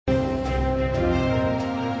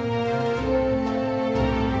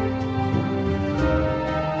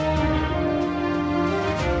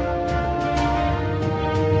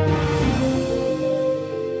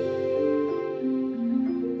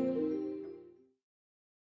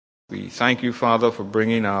We thank you, Father, for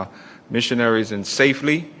bringing our missionaries in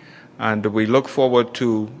safely, and we look forward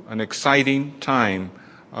to an exciting time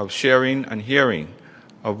of sharing and hearing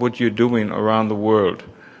of what you're doing around the world.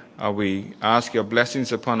 We ask your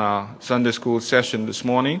blessings upon our Sunday school session this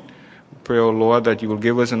morning. We pray, O Lord, that you will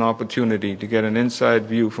give us an opportunity to get an inside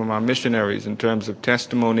view from our missionaries in terms of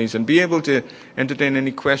testimonies and be able to entertain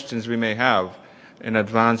any questions we may have in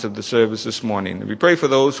advance of the service this morning. We pray for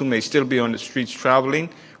those who may still be on the streets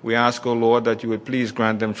traveling. We ask, O Lord, that you would please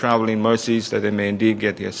grant them traveling mercies, that they may indeed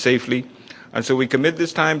get here safely. And so we commit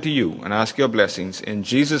this time to you and ask your blessings in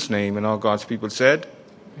Jesus' name. And all God's people said,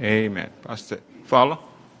 amen. Pastor, follow.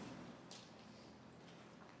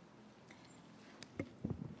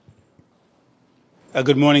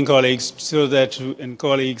 Good morning, colleagues.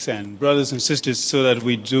 Colleagues and brothers and sisters, so that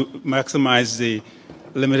we do maximize the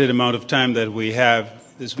limited amount of time that we have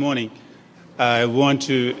this morning, I want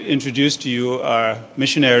to introduce to you our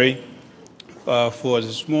missionary for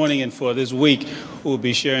this morning and for this week, who will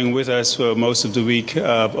be sharing with us for most of the week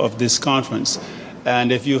of this conference.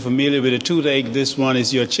 And if you're familiar with a toothache, this one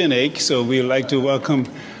is your chin ache. So we'd like to welcome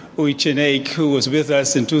Ooi Chin Aik, who was with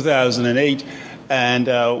us in 2008. And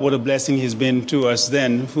what a blessing he's been to us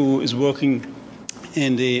then, who is working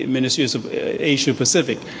in the ministries of Asia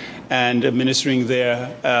Pacific and ministering there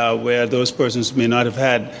where those persons may not have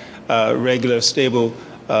had regular, stable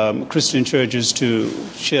Christian churches to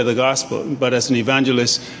share the gospel. But as an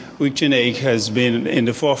evangelist, Ooi Chin Aik has been in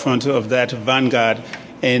the forefront of that vanguard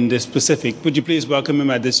in this Pacific. Would you please welcome him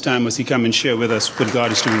at this time as he come and share with us what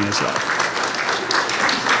God is doing in his life?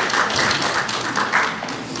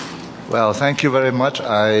 Well, thank you very much.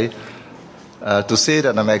 To say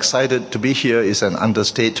that I'm excited to be here is an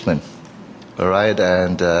understatement. All right,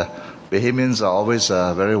 and Bahamians are always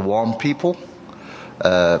very warm people.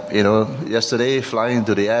 Yesterday, flying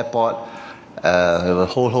to the airport, there were a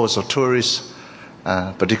whole host of tourists,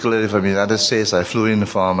 particularly from the United States. I flew in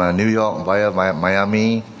from New York via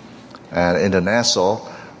Miami and into Nassau.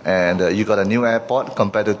 And you got a new airport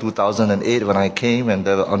compared to 2008 when I came, and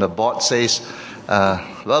on the board says,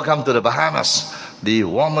 welcome to the Bahamas, the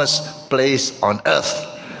warmest place on earth.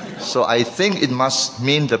 So I think it must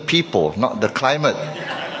mean the people, not the climate.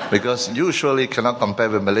 Because usually cannot compare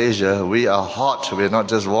with Malaysia. We are hot. We're not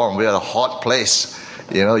just warm. We are a hot place.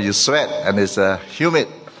 You sweat and it's humid.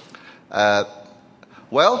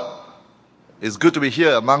 Well, it's good to be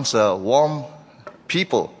here amongst warm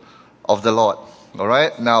people of the Lord. All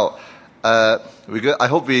right? Now, I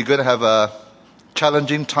hope we're going to have a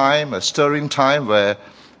challenging time, a stirring time where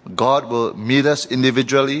God will meet us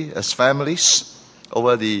individually as families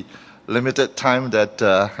over the limited time that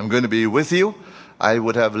I'm going to be with you. I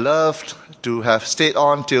would have loved to have stayed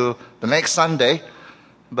on till the next Sunday.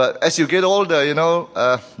 But as you get older,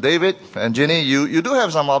 David and Jenny, you do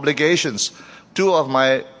have some obligations. Two of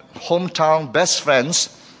my hometown best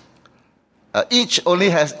friends, each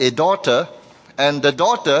only has a daughter, and the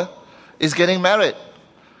daughter is getting married.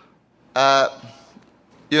 So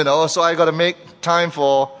I got to make time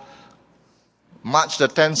for March the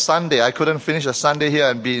 10th Sunday. I couldn't finish a Sunday here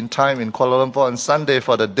and be in time in Kuala Lumpur on Sunday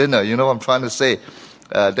for the dinner. You know what I'm trying to say?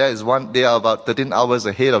 They are about 13 hours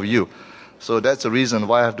ahead of you. So that's the reason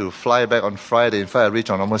why I have to fly back on Friday. In fact, I reach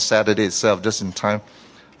on almost Saturday itself, just in time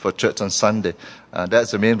for church on Sunday. That's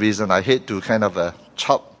the main reason. I hate to kind of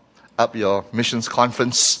chop up your missions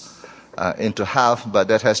conference into half, but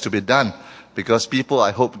that has to be done. Because people, I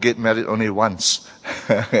hope, get married only once.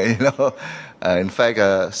 In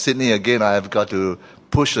fact, Sydney again, I have got to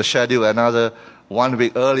push the schedule another 1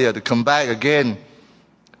 week earlier to come back again.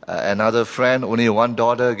 Another friend, only one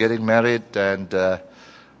daughter, getting married. And,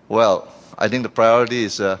 I think the priority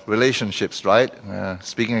is relationships, right?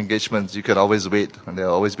 Speaking engagements, you can always wait, and there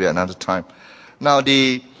will always be another time. Now,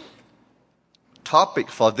 the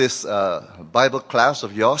topic for this Bible class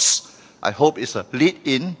of yours, I hope is a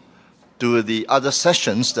lead-in to the other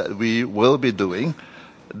sessions that we will be doing.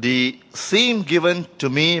 The theme given to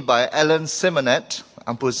me by Alan Simonet,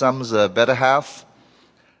 Ampuzam's better half.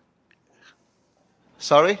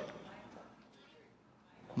 Sorry?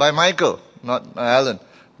 By Michael, not Alan.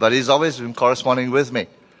 But he's always been corresponding with me.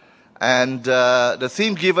 And the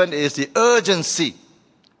theme given is the urgency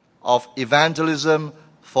of evangelism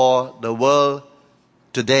for the world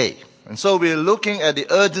today. And so we're looking at the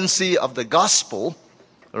urgency of the gospel,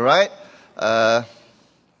 right?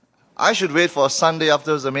 I should wait for Sunday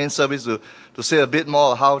after the main service to say a bit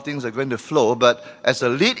more how things are going to flow. But as a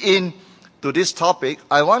lead-in to this topic,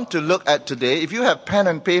 I want to look at today, if you have pen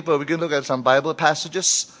and paper, we can look at some Bible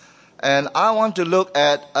passages. And I want to look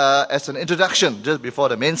at, as an introduction, just before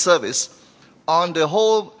the main service, on the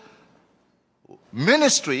whole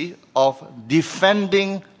ministry of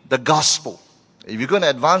defending the gospel. If you're going to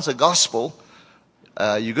advance the gospel,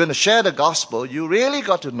 you're going to share the gospel, you really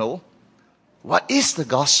got to know what is the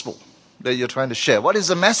gospel that you're trying to share. What is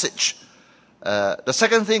the message? The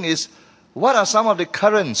second thing is, what are some of the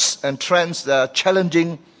currents and trends that are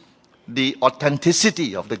challenging the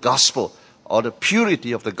authenticity of the gospel or the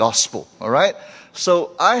purity of the gospel? All right?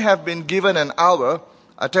 So I have been given an hour.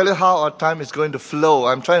 I tell you how our time is going to flow.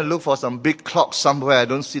 I'm trying to look for some big clocks somewhere. I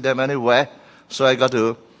don't see them anywhere. So I got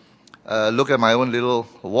to look at my own little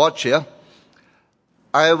watch here.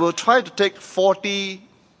 I will try to take 40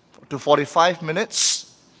 to 45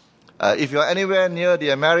 minutes. If you're anywhere near the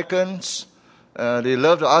Americans, they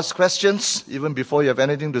love to ask questions. Even before you have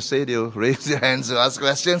anything to say, they'll raise their hands to ask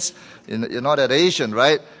questions. You're not that Asian,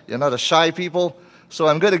 right? You're not a shy people. So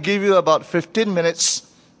I'm going to give you about 15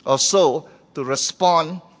 minutes or so to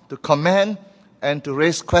respond, to comment, and to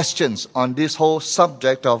raise questions on this whole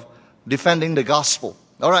subject of defending the gospel.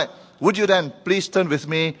 All right. Would you then please turn with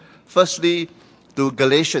me, firstly, to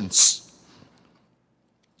Galatians.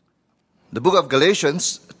 The book of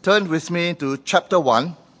Galatians, turn with me to chapter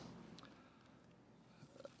 1.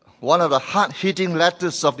 One of the hard-hitting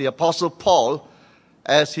letters of the Apostle Paul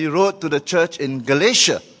as he wrote to the church in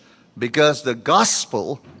Galatia, because the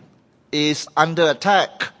gospel is under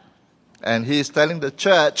attack. And he is telling the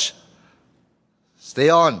church, stay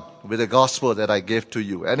on with the gospel that I gave to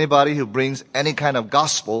you. Anybody who brings any kind of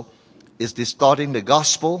gospel is distorting the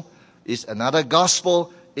gospel, is another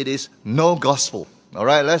gospel, it is no gospel. All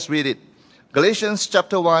right, let's read it. Galatians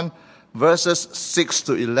chapter 1, verses 6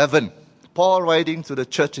 to 11. Paul writing to the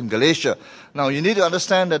church in Galatia. Now, you need to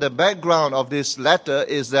understand that the background of this letter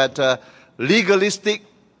is that legalistic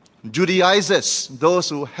Judaizers, those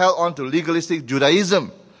who held on to legalistic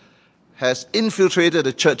Judaism, has infiltrated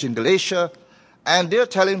the church in Galatia, and they're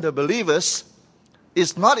telling the believers,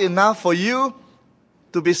 it's not enough for you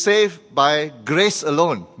to be saved by grace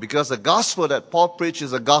alone, because the gospel that Paul preached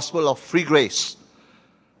is a gospel of free grace.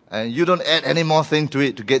 And you don't add any more thing to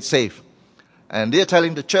it to get saved. And they're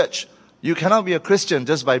telling the church, you cannot be a Christian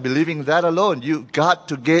just by believing that alone. You got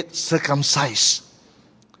to get circumcised.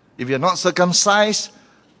 If you're not circumcised,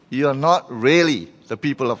 you're not really the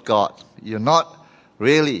people of God. You're not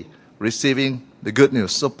really receiving the good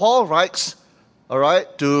news. So Paul writes, all right,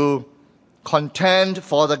 to contend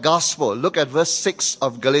for the gospel. Look at verse 6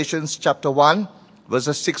 of Galatians chapter 1,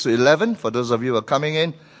 verses 6 to 11, for those of you who are coming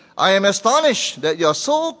in. I am astonished that you're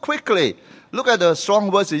so quickly, look at the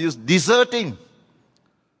strong words he used, deserting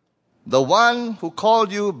the one who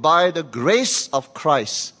called you by the grace of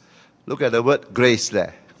Christ. Look at the word grace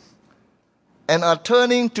there. And are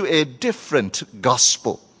turning to a different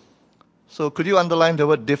gospel. So could you underline the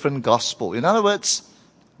word different gospel? In other words,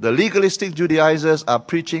 the legalistic Judaizers are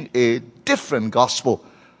preaching a different gospel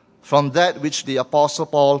from that which the Apostle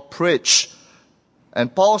Paul preached.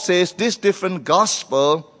 And Paul says this different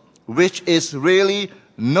gospel, which is really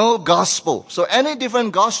no gospel. So any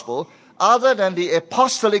different gospel other than the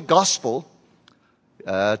apostolic gospel,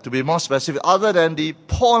 to be more specific, other than the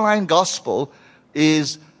Pauline gospel,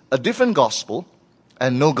 is a different gospel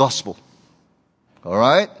and no gospel. All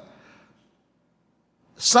right?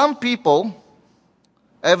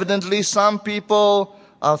 Evidently some people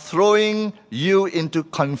are throwing you into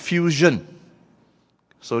confusion.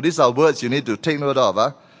 So these are words you need to take note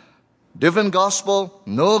of. Different gospel,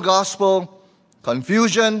 no gospel,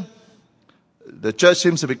 confusion. The church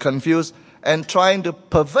seems to be confused and trying to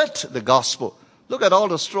pervert the gospel. Look at all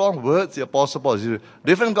the strong words the Apostle Paul uses.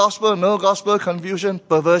 Different gospel, no gospel, confusion,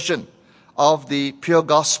 perversion of the pure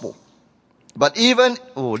gospel. But even,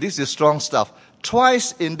 this is strong stuff.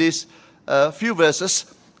 Twice in these few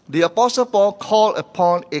verses, the Apostle Paul called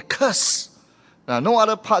upon a curse. Now, no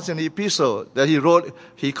other parts in the epistle that he wrote,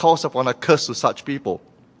 he calls upon a curse to such people.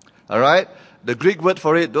 All right? The Greek word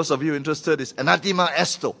for it, those of you interested, is anathema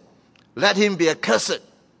esto. Let him be accursed.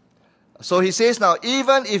 So he says now,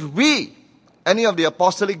 even if we, any of the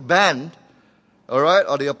apostolic band, all right,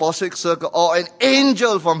 or the apostolic circle, or an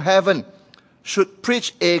angel from heaven, should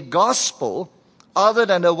preach a gospel other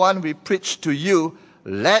than the one we preach to you,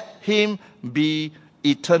 let him be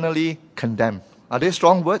eternally condemned. Are they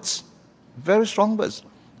strong words? Very strong words.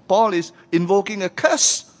 Paul is invoking a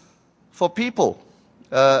curse for people.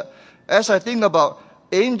 As I think about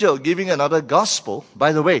angel giving another gospel,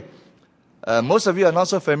 by the way, most of you are not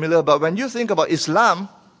so familiar, but when you think about Islam,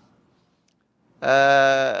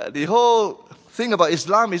 the whole thing about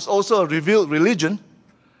Islam is also a revealed religion.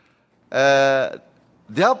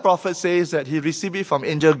 Their prophet says that he received it from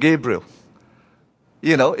angel Gabriel.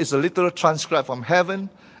 You know, it's a literal transcript from heaven,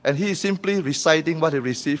 And he is simply reciting what he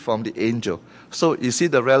received from the angel. So you see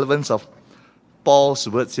the relevance of Paul's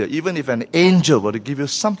words here. Even if an angel were to give you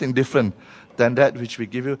something different than that which we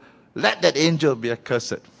give you, let that angel be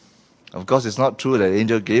accursed. Of course, it's not true that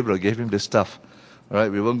angel Gabriel gave him this stuff. All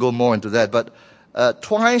right, we won't go more into that. But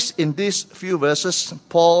twice in these few verses,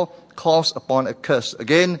 Paul calls upon a curse.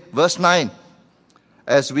 Again, verse 9.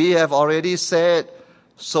 As we have already said,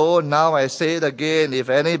 so now I say it again, if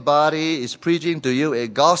anybody is preaching to you a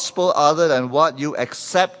gospel other than what you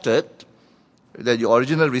accepted, that you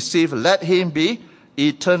originally received, let him be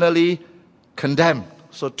eternally condemned.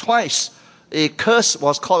 So twice a curse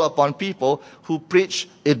was called upon people who preach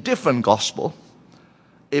a different gospel,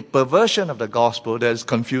 a perversion of the gospel that is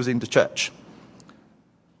confusing the church.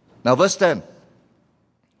 Now verse 10.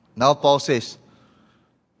 Now Paul says,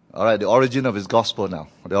 all right, the origin of his gospel now,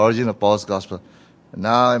 the origin of Paul's gospel.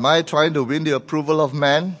 Now, am I trying to win the approval of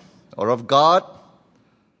man or of God?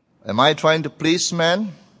 Am I trying to please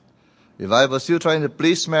man? If I was still trying to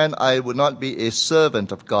please man, I would not be a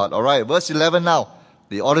servant of God. All right, verse 11 now,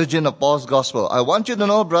 the origin of Paul's gospel. I want you to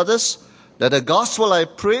know, brothers, that the gospel I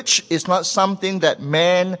preach is not something that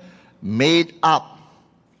man made up.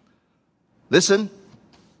 Listen,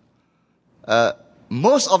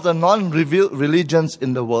 most of the non-revealed religions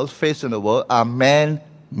in the world, faiths in the world, are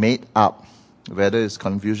man-made up. Whether it's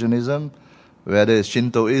Confucianism, whether it's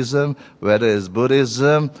Shintoism, whether it's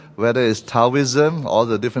Buddhism, whether it's Taoism, all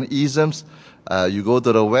the different isms. You go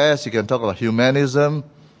to the West, you can talk about humanism,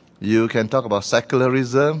 you can talk about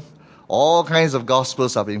secularism. All kinds of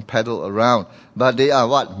gospels are being peddled around. But they are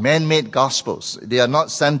what? Man-made gospels. They are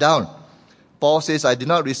not sent down. Paul says, I did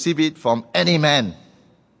not receive it from any man,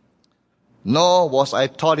 nor was I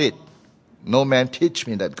taught it. No man teach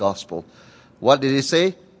me that gospel. What did he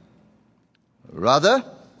say? Rather,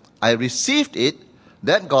 I received it,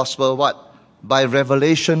 that gospel, what? By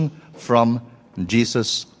revelation from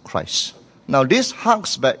Jesus Christ. Now this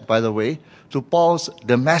harks back, by the way, to Paul's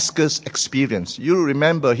Damascus experience. You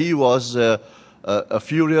remember he was a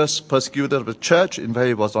furious persecutor of the church. In fact,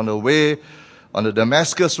 he was on the way on the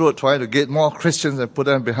Damascus road trying to get more Christians and put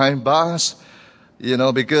them behind bars. You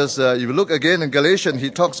know, because if you look again in Galatians,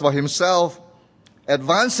 he talks about himself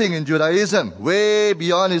advancing in Judaism way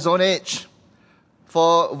beyond his own age.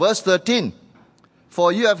 For verse 13,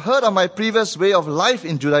 for you have heard of my previous way of life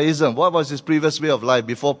in Judaism. What was his previous way of life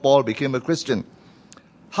before Paul became a Christian?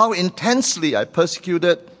 How intensely I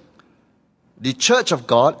persecuted the church of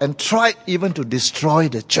God and tried even to destroy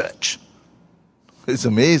the church. It's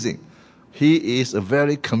amazing. He is a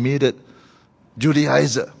very committed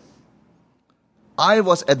Judaizer. I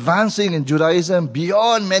was advancing in Judaism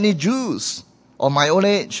beyond many Jews of my own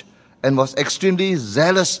age and was extremely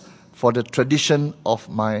zealous for the tradition of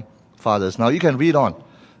my fathers. Now you can read on.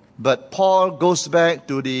 But Paul goes back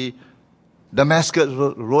to the Damascus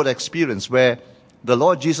road experience where the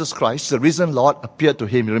Lord Jesus Christ, the risen Lord, appeared to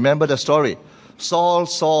him. You remember the story? Saul,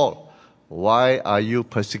 Saul, why are you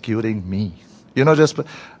persecuting me? You know,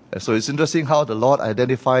 so it's interesting how the Lord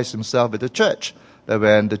identifies himself with the church. That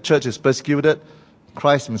when the church is persecuted,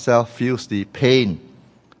 Christ himself feels the pain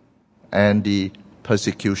and the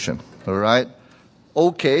persecution. All right?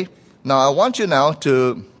 Okay. Now, I want you now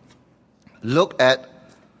to look at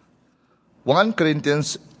 1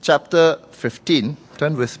 Corinthians chapter 15.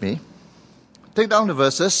 Turn with me. Take down the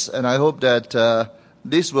verses, and I hope that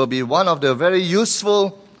this will be one of the very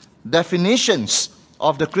useful definitions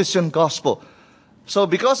of the Christian gospel. So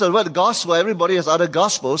because of the word gospel, everybody has other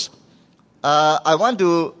gospels. I want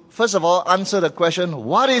to, first of all, answer the question,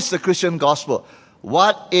 what is the Christian gospel?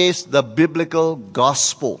 What is the biblical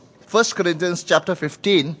gospel? 1 Corinthians chapter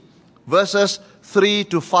 15, verses 3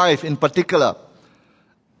 to 5 in particular.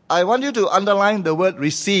 I want you to underline the word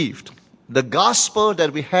received. The gospel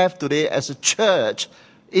that we have today as a church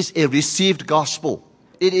is a received gospel.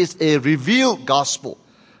 It is a revealed gospel.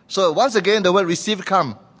 So once again, the word received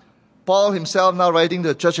come. Paul himself now writing to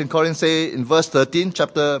the church in Corinth say in verse 3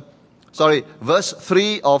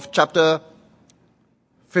 of chapter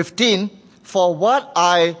 15, for what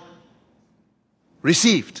I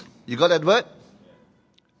received. You got that word?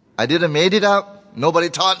 I didn't make it up. Nobody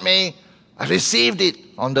taught me. I received it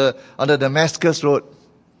on the Damascus road.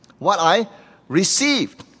 What I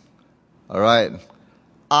received. All right.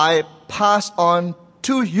 I pass on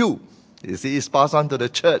to you. You see, it's passed on to the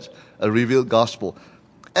church, a revealed gospel,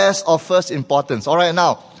 as of first importance. All right,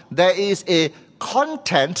 now, there is a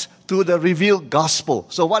content to the revealed gospel.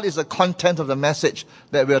 So what is the content of the message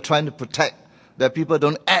that we are trying to protect? That people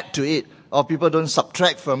don't add to it, or people don't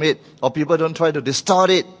subtract from it, or people don't try to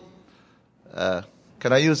distort it.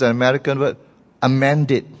 Can I use an American word?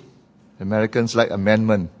 Amend it. Americans like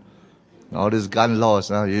amendment. All these gun laws.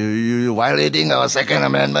 You violating our Second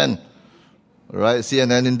Amendment. Right?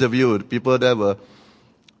 CNN interviewed people that were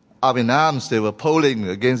up in arms. They were polling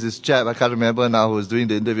against this chap. I can't remember now who was doing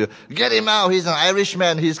the interview. Get him out. He's an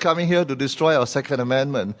Irishman. He's coming here to destroy our Second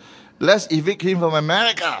Amendment. Let's evict him from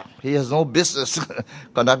America. He has no business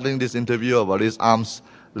conducting this interview about his arms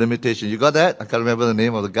limitation. You got that? I can't remember the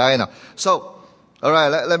name of the guy now. So, all right,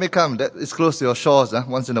 let me come. It's close to your shores.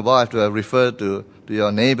 Once in a while, I have to refer to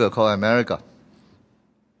your neighbor called America.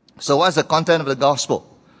 So what's the content of the gospel?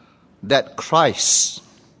 That Christ.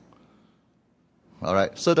 All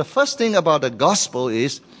right. So the first thing about the gospel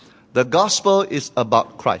is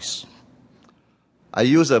about Christ. I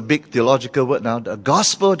use a big theological word now. The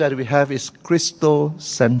gospel that we have is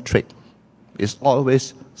Christocentric. It's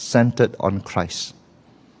always centered on Christ.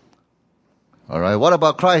 All right. What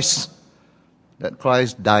about Christ? That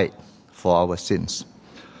Christ died for our sins.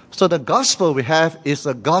 So the gospel we have is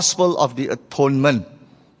a gospel of the atonement.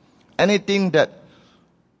 Anything that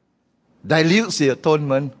dilutes the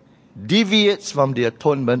atonement, deviates from the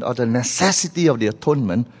atonement or the necessity of the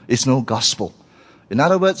atonement is no gospel. In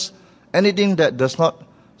other words, anything that does not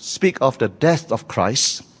speak of the death of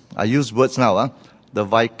Christ, I use words now, the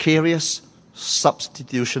vicarious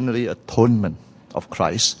substitutionary atonement of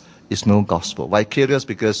Christ is no gospel. Vicarious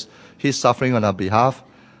because He's suffering on our behalf,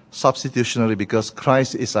 substitutionary because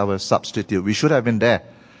Christ is our substitute. We should have been there,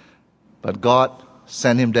 but God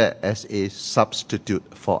sent Him there as a substitute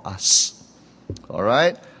for us. All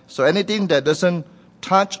right? So anything that doesn't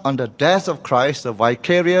touch on the death of Christ, the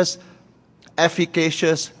vicarious,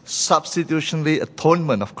 efficacious, substitutionary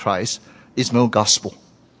atonement of Christ, is no gospel.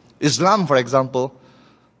 Islam, for example,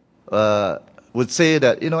 would say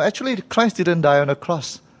that, actually Christ didn't die on the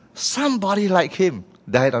cross. Somebody like Him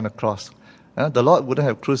died on the cross. The Lord wouldn't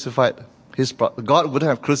have crucified God wouldn't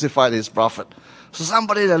have crucified His prophet. So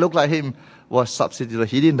somebody that looked like Him was substituted.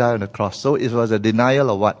 He didn't die on the cross. So it was a denial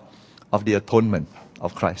of what? Of the atonement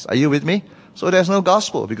of Christ. Are you with me? So there's no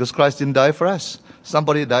gospel because Christ didn't die for us.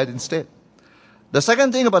 Somebody died instead. The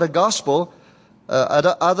second thing about the gospel,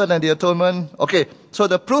 other than the atonement, okay, so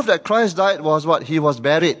the proof that Christ died was what? He was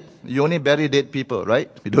buried. You only bury dead people, right?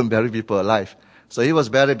 You don't bury people alive. So He was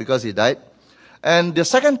buried because He died. And the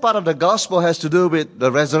second part of the gospel has to do with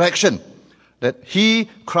the resurrection. That He,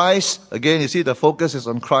 Christ, again you see the focus is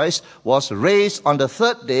on Christ, was raised on the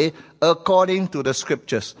third day according to the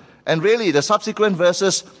scriptures. And really the subsequent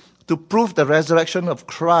verses to prove the resurrection of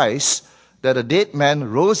Christ, that a dead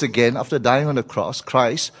man rose again after dying on the cross,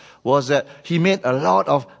 Christ, was that He made a lot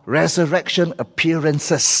of resurrection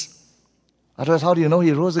appearances. Otherwise, how do you know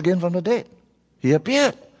He rose again from the dead? He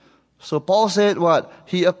appeared. So Paul said what?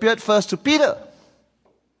 He appeared first to Peter.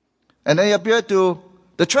 And then He appeared to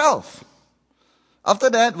the 12. After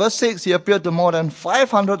that, verse 6, He appeared to more than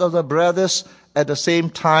 500 of the brothers at the same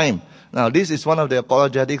time. Now, this is one of the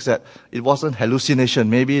apologetics that it wasn't hallucination.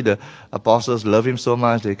 Maybe the apostles love Him so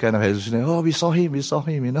much, they kind of hallucinate. Oh, we saw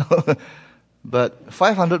Him, But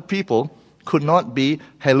 500 people could not be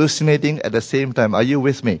hallucinating at the same time. Are you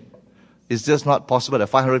with me? It's just not possible that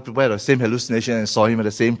 500 people had the same hallucination and saw Him at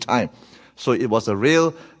the same time. So it was a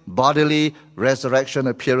real bodily resurrection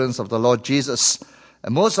appearance of the Lord Jesus.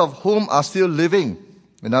 And most of whom are still living.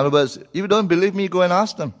 In other words, if you don't believe me, go and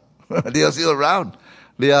ask them. They are still around.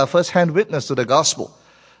 They are first-hand witness to the gospel.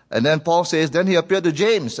 And then Paul says, then He appeared to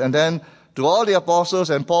James, and then to all the apostles,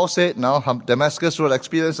 and Paul said, now Damascus Road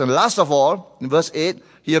experience, and last of all, in verse 8,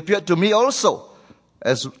 He appeared to me also,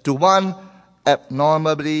 as to one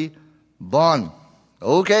abnormally born.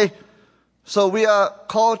 Okay? So we are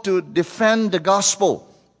called to defend the gospel.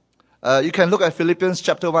 You can look at Philippians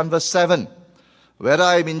chapter 1, verse 7. Whether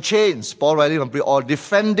I'm in chains, Paul writing, or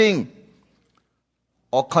defending,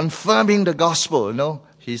 or confirming the gospel,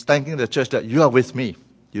 he's thanking the church that you are with me.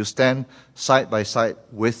 You stand side by side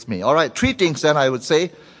with me. All right, 3 things then I would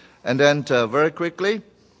say. And then very quickly,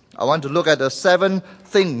 I want to look at the 7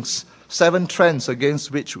 things, 7 trends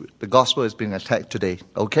against which the gospel is being attacked today.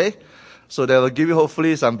 Okay? So that will give you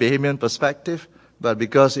hopefully some Bahamian perspective. But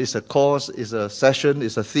because it's a course, it's a session,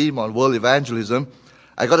 it's a theme on world evangelism,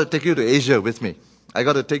 I got to take you to Asia with me. I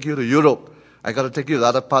got to take you to Europe. I got to take you to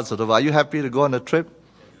other parts of the world. Are you happy to go on a trip?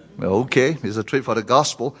 Okay, it's a trip for the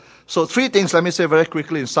gospel. So 3 things, let me say very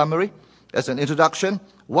quickly in summary, as an introduction.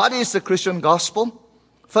 What is the Christian gospel?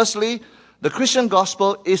 Firstly, the Christian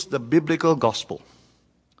gospel is the biblical gospel.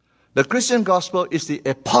 The Christian gospel is the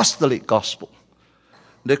apostolic gospel.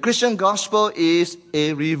 The Christian gospel is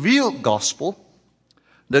a revealed gospel.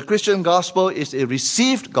 The Christian gospel is a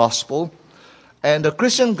received gospel. And the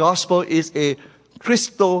Christian gospel is a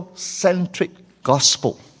Christocentric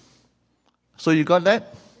gospel. So you got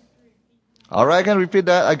that? All right, I can repeat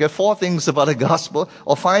that. I get 4 things about the gospel,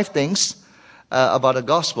 or 5 things about the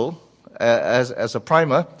gospel as a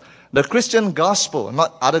primer. The Christian gospel,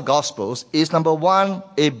 not other gospels, is number 1,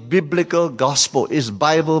 a biblical gospel. It's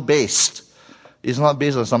Bible-based. It's not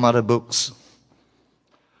based on some other books.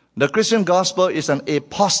 The Christian gospel is an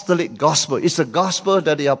apostolic gospel. It's a gospel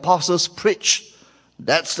that the apostles preached.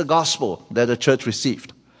 That's the gospel that the church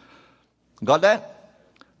received. Got that?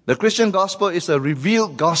 The Christian gospel is a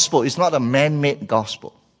revealed gospel. It's not a man-made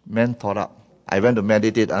gospel. Man thought up. I went to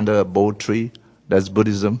meditate under a bo tree. That's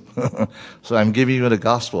Buddhism. So I'm giving you the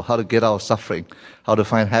gospel, how to get out of suffering, how to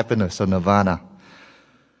find happiness or nirvana.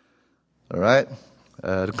 All right?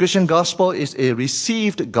 The Christian gospel is a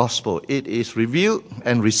received gospel. It is revealed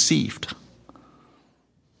and received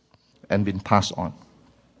and been passed on.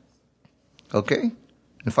 Okay?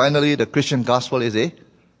 And finally, the Christian gospel is a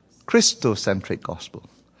Christocentric gospel.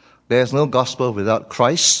 There's no gospel without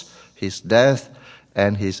Christ, His death,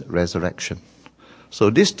 and His resurrection. So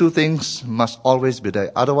these 2 things must always be there.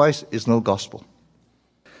 Otherwise, it's no gospel.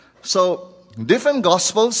 So, different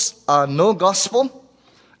gospels are no gospel,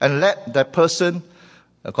 and let that person,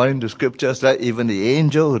 according to scriptures, let even the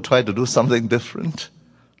angel who tried to do something different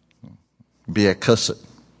be accursed.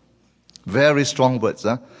 Very strong words,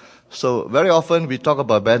 huh? So very often we talk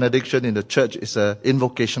about benediction in the church. It's an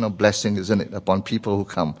invocation of blessing, isn't it, upon people who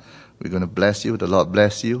come. We're going to bless you. The Lord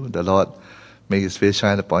bless you. The Lord make His face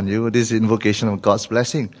shine upon you. This is invocation of God's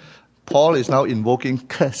blessing. Paul is now invoking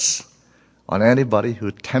curse on anybody who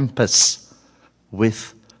tampers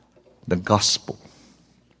with the gospel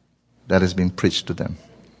that has been preached to them.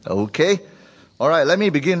 Okay? All right, let me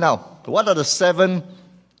begin now. What are the 7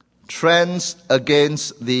 trends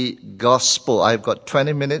against the gospel? I've got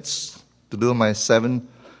 20 minutes to do my 7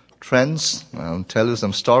 trends. I'll tell you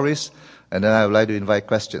some stories, and then I would like to invite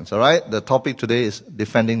questions. All right? The topic today is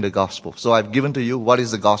defending the gospel. So I've given to you what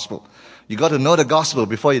is the gospel. You got to know the gospel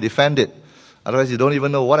before you defend it. Otherwise, you don't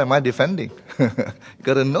even know what am I defending. You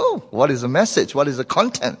got to know what is the message, what is the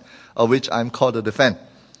content of which I'm called to defend.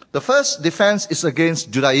 The first defense is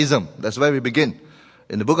against Judaism. That's where we begin.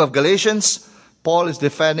 In the book of Galatians, Paul is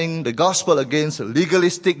defending the gospel against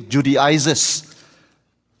legalistic Judaizers.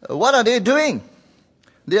 What are they doing?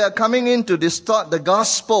 They are coming in to distort the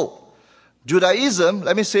gospel. Judaism,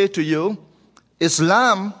 let me say to you,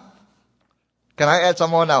 Islam, can I add some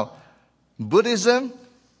more now? Buddhism,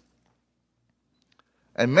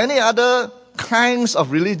 and many other kinds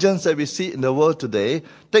of religions that we see in the world today,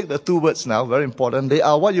 take the 2 words now, very important. They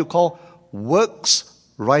are what you call works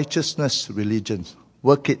righteousness religions.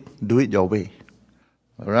 Work it, do it your way.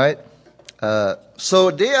 All right? So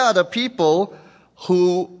they are the people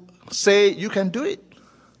who say you can do it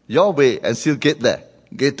your way and still get there,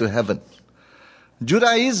 get to heaven.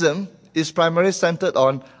 Judaism is primarily centered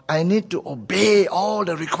on, I need to obey all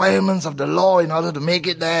the requirements of the law in order to make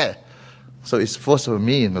it there. So it's forced on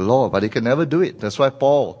me in the law, but he can never do it. That's why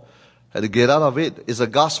Paul had to get out of it. It's a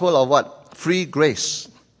gospel of what? Free grace.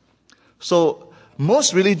 So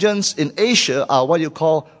most religions in Asia are what you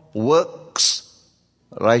call works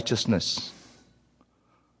righteousness.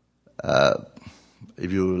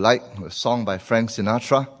 If you like a song by Frank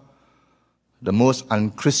Sinatra, the most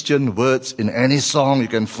unchristian words in any song you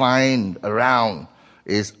can find around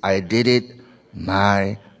is, I did it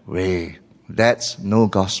my way. That's no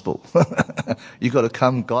gospel. You got to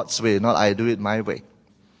come God's way, not I do it my way.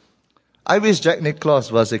 I wish Jack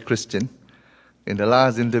Nicklaus was a Christian. In the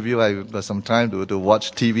last interview, I got some time to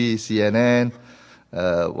watch TV, CNN,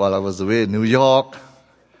 while I was away in New York.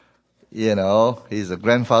 You know, he's a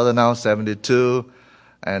grandfather now, 72.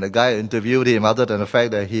 And the guy interviewed him, other than the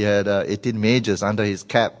fact that he had 18 majors under his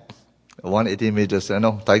cap. Won 18 majors. I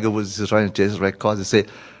know Tiger Woods is trying to chase records. He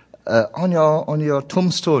said, on your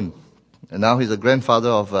tombstone. And now he's a grandfather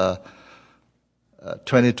of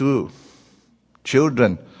 22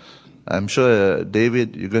 children. I'm sure,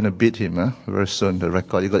 David, you're going to beat him very soon, the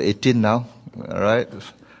record. You got 18 now. All right?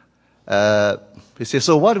 He says,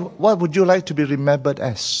 so what would you like to be remembered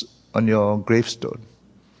as on your gravestone?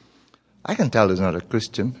 I can tell he's not a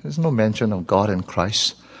Christian. There's no mention of God and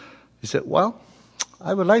Christ. He said, well,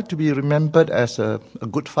 I would like to be remembered as a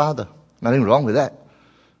good father. Nothing wrong with that.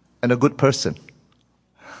 And a good person.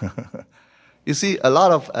 You see, a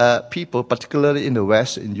lot of people, particularly in the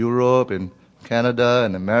West, in Europe, in Canada,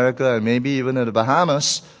 and America, and maybe even in the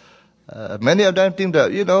Bahamas, many of them think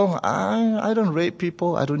that, I don't rape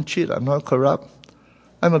people, I don't cheat, I'm not corrupt.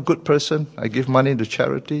 I'm a good person. I give money to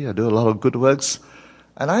charity. I do a lot of good works.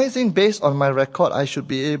 And I think based on my record, I should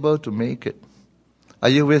be able to make it. Are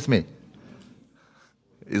you with me?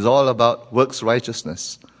 It's all about works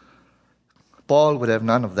righteousness. Paul would have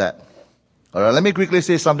none of that. All right, let me quickly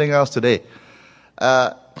say something else today.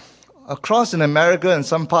 Across in America and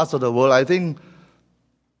some parts of the world, I think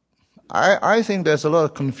there's a lot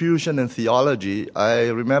of confusion in theology. I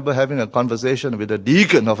remember having a conversation with a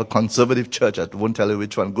deacon of a conservative church. I won't tell you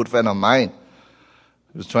which one, good friend of mine.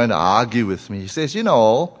 He was trying to argue with me. He says,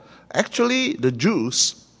 actually the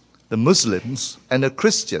Jews, the Muslims, and the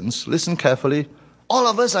Christians, listen carefully, all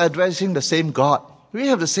of us are addressing the same God. We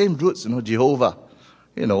have the same roots, Jehovah,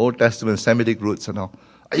 Old Testament, Semitic roots and all.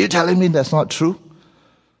 Are you telling me that's not true?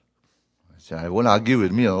 I won't argue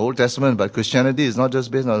with me on the Old Testament, but Christianity is not just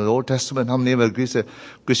based on the Old Testament. How many agree that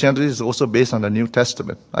Christianity is also based on the New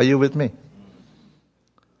Testament? Are you with me?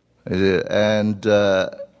 And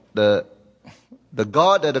the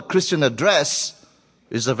God that a Christian address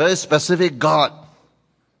is a very specific God.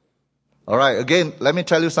 All right, again, let me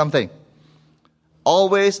tell you something.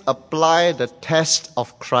 Always apply the test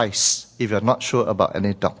of Christ if you're not sure about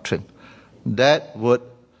any doctrine. That would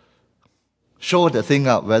show the thing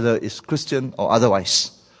out, whether it's Christian or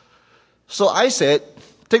otherwise. So I said,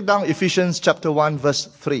 take down Ephesians chapter 1, verse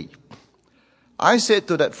 3. I said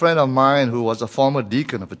to that friend of mine who was a former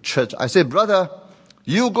deacon of a church, I said, brother,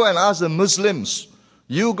 you go and ask the Muslims,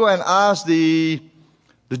 you go and ask the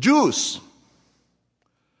Jews,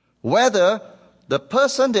 whether the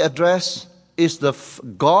person they address is the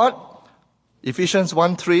God, Ephesians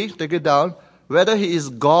 1:3, take it down, whether he is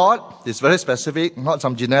God, it's very specific, not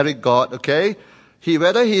some generic God, okay?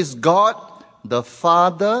 Whether he is God, the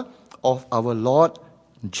Father of our Lord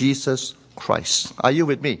Jesus Christ. Are you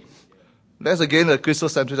with me? That's again the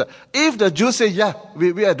Christocentric. If the Jews say, yeah,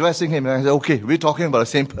 we are addressing him, and I say, okay, we're talking about the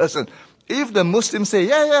same person. If the Muslims say,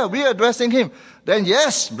 yeah, we are addressing him, then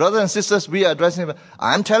yes, brothers and sisters, we are addressing him.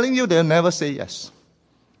 I'm telling you, they'll never say yes.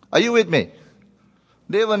 Are you with me?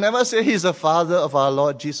 They will never say he's the Father of our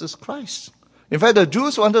Lord Jesus Christ. In fact, the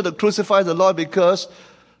Jews wanted to crucify the Lord because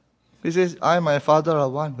he says, I and my Father are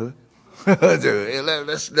one.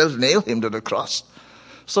 Let's nail him to the cross.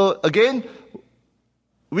 So again,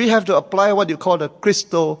 we have to apply what you call the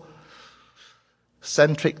Christocentric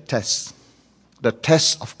test. The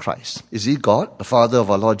test of Christ. Is he God, the Father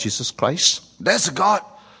of our Lord Jesus Christ? That's God,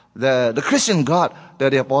 the Christian God that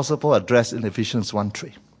the Apostle Paul addressed in Ephesians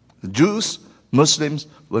 1:3. The Jews, Muslims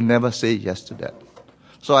will never say yes to that.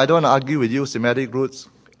 So I don't argue with you, Semitic roots,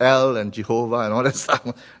 El and Jehovah and all that stuff.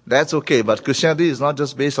 That's okay, but Christianity is not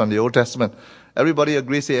just based on the Old Testament. Everybody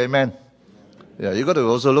agrees, say amen. Yeah, you got to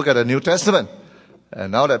also look at the New Testament.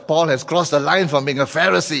 And now that Paul has crossed the line from being a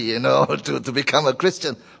Pharisee, to become a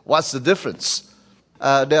Christian, what's the difference?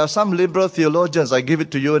 There are some liberal theologians, I give it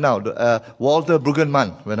to you now, Walter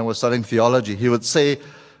Brueggemann, when I was studying theology, he would say,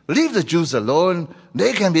 leave the Jews alone,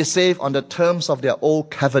 they can be saved on the terms of their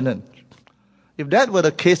old covenant. If that were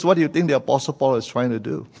the case, what do you think the Apostle Paul is trying to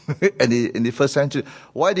do in the first century?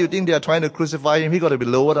 Why do you think they are trying to crucify him? He got to be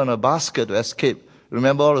lowered on a basket to escape.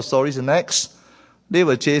 Remember all the stories in Acts? They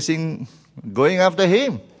were going after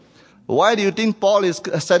him. Why do you think Paul is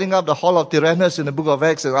setting up the Hall of Tyrannus in the book of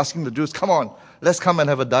Acts and asking the Jews, come on, let's come and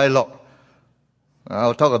have a dialogue?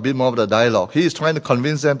 I'll talk a bit more about the dialogue. He is trying to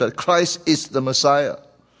convince them that Christ is the Messiah.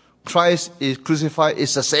 Christ is crucified,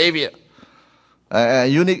 is the Savior.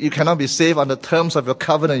 You cannot be saved on the terms of your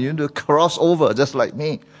covenant. You need to cross over just like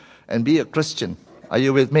me and be a Christian. Are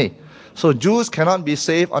you with me? So Jews cannot be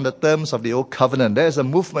saved on the terms of the old covenant. There is a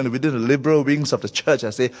movement within the liberal wings of the church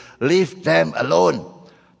that say, leave them alone.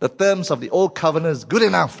 The terms of the old covenant is good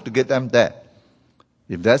enough to get them there.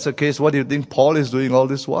 If that's the case, what do you think Paul is doing all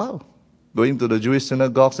this while? Going to the Jewish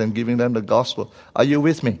synagogues and giving them the gospel. Are you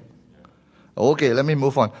with me? Okay, let me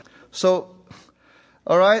move on. So,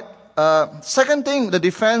 all right. Second thing, the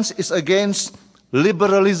defense is against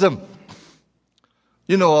liberalism.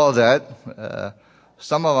 You know all that.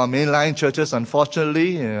 Some of our mainline churches,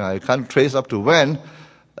 unfortunately, I can't trace up to when,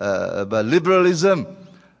 but liberalism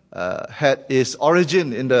had its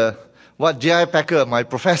origin in what J.I. Packer, my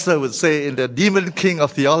professor, would say in the demon king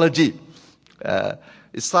of theology.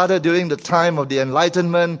 It started during the time of the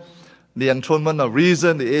Enlightenment, the enthronement of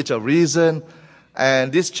reason, the age of reason,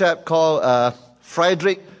 and this chap called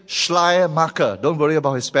Friedrich Schleiermacher. Don't worry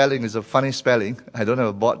about his spelling, it's a funny spelling. I don't have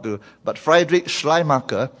a board to, but Friedrich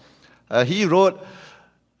Schleiermacher, he wrote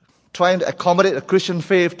trying to accommodate a Christian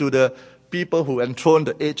faith to the people who enthroned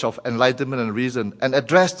the age of enlightenment and reason, and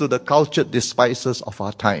addressed to the cultured despisers of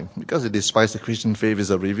our time. Because they despise the Christian faith, is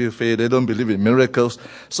a review faith, they don't believe in miracles.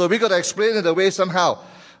 So we got to explain it away somehow.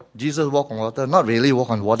 Jesus walked on water, not really walk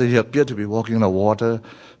on water, he appeared to be walking on water,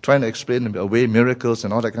 trying to explain away miracles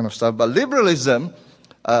and all that kind of stuff. But liberalism,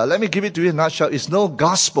 let me give it to you in a nutshell, it's no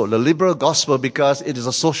gospel, the liberal gospel, because it is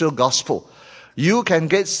a social gospel. You can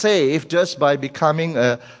get saved just by becoming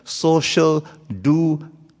a social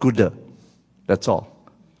do-gooder. That's all.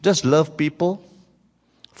 Just love people,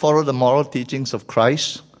 follow the moral teachings of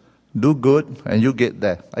Christ, do good, and you get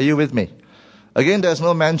there. Are you with me? Again, there's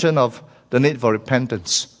no mention of the need for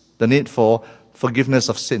repentance, the need for forgiveness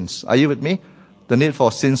of sins. Are you with me? The need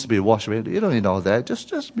for sins to be washed away. You don't need all that.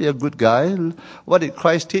 Just be a good guy. What did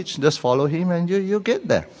Christ teach? Just follow him and you get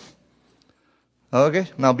there. Okay?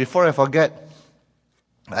 Now, before I forget,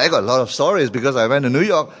 I got a lot of stories because I went to New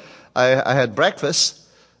York. I had breakfast.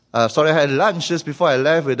 I had lunch just before I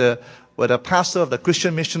left with a pastor of the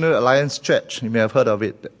Christian Missionary Alliance Church. You may have heard of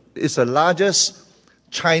it. It's the largest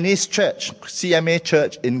Chinese church, CMA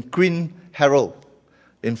church in Queen Harold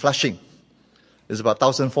in Flushing. It's about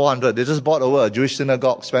 1,400. They just bought over a Jewish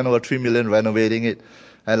synagogue, spent over $3 million renovating it.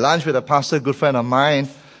 I had lunch with a pastor, a good friend of mine.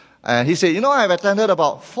 And he said, I've attended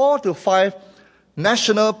about 4 to 5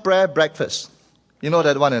 national prayer breakfasts. You know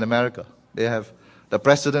that one in America. They have, the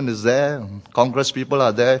president is there, Congress people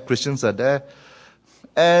are there, Christians are there.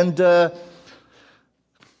 And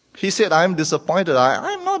he said, I'm disappointed.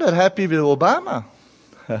 I'm not that happy with Obama.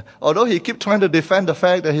 Although he keeps trying to defend the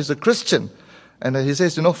fact that he's a Christian. And he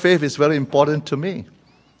says, faith is very important to me.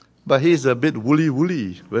 But he's a bit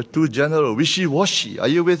woolly. We're too general, wishy-washy. Are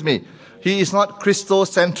you with me? He is not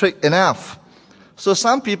Christocentric enough. So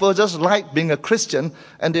some people just like being a Christian,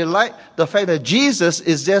 and they like the fact that Jesus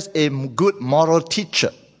is just a good moral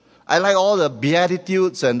teacher. I like all the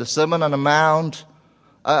Beatitudes and the Sermon on the Mount.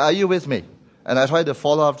 Are you with me? And I try to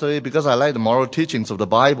follow after it because I like the moral teachings of the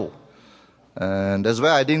Bible. And that's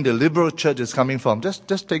where I think the liberal church is coming from.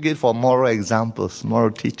 Just take it for moral examples,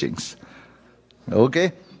 moral teachings.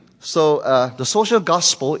 Okay? So the social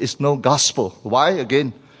gospel is no gospel. Why?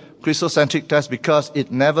 Again, Christocentric text, because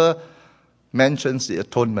it never mentions the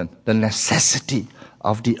atonement, the necessity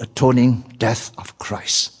of the atoning death of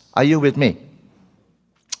Christ. Are you with me?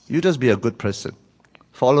 You just be a good person.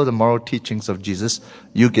 Follow the moral teachings of Jesus.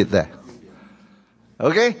 You get there.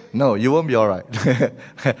 Okay? No, you won't be all right.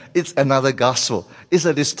 It's another gospel. It's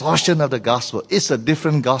a distortion of the gospel. It's a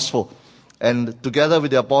different gospel. And together with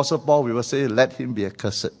the Apostle Paul, we will say, let him be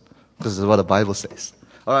accursed. This is what the Bible says.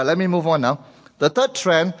 All right, let me move on now. The third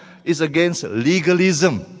trend is against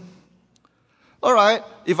legalism. All right,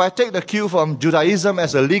 if I take the cue from Judaism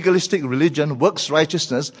as a legalistic religion, works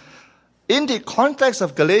righteousness, in the context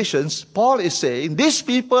of Galatians, Paul is saying, these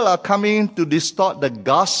people are coming to distort the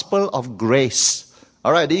gospel of grace.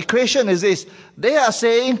 All right, the equation is this. They are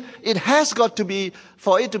saying it has got to be,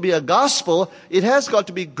 for it to be a gospel, it has got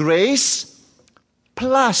to be grace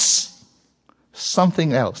plus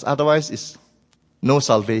something else. Otherwise, it's no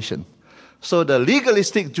salvation. So the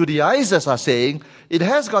legalistic Judaizers are saying it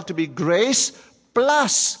has got to be grace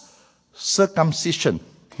plus circumcision.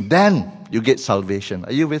 Then you get salvation.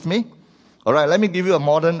 Are you with me? All right, let me give you a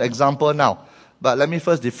modern example now. But let me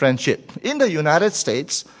first differentiate. In the United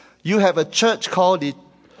States, you have a church called the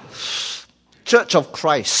Church of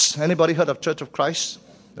Christ. Anybody heard of Church of Christ?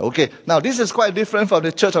 Okay. Now, this is quite different from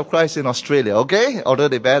the Church of Christ in Australia, okay? Although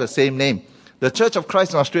they bear the same name. The Church of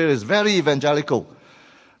Christ in Australia is very evangelical.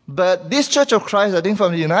 But this Church of Christ, I think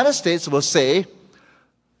from the United States, will say,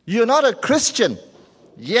 you're not a Christian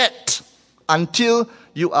yet until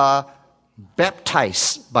you are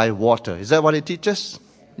baptized by water. Is that what it teaches?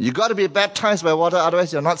 You got to be baptized by water,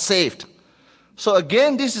 otherwise you're not saved. So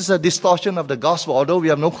again, this is a distortion of the gospel, although we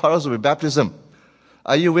have no quarrels with baptism.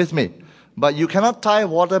 Are you with me? But you cannot tie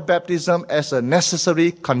water baptism as a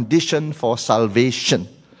necessary condition for salvation.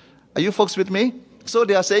 Are you folks with me? So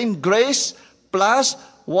they are saying grace plus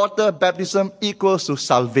water baptism equals to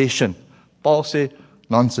salvation. Paul said,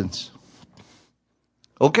 nonsense.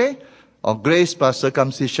 Okay? Or grace plus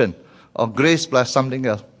circumcision. Or grace plus something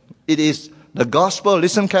else. It is the gospel,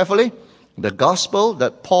 listen carefully, the gospel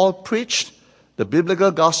that Paul preached, the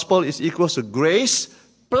biblical gospel is equals to grace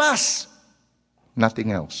plus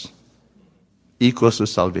nothing else. Equals to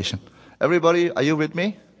salvation. Everybody, are you with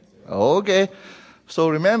me? Okay. So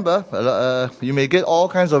remember, you may get all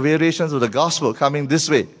kinds of variations of the gospel coming this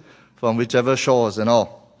way, from whichever shores and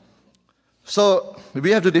all. So we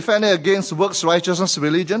have to defend it against works righteousness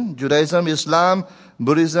religion, Judaism, Islam,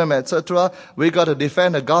 Buddhism, etc. We got to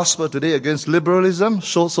defend the gospel today against liberalism,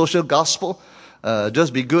 social gospel.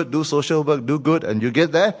 Just be good, do social work, do good, and you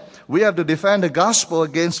get there. We have to defend the gospel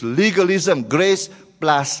against legalism, grace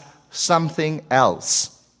plus something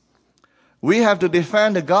else. We have to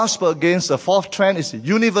defend the gospel against the fourth trend is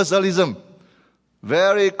universalism.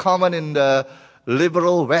 Very common in the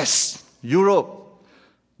liberal West, Europe.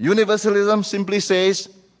 Universalism simply says,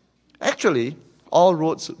 actually, all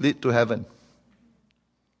roads lead to heaven.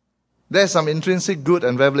 There's some intrinsic good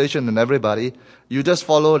and revelation in everybody. You just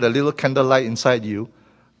follow the little candlelight inside you.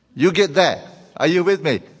 You get there. Are you with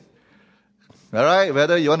me? All right?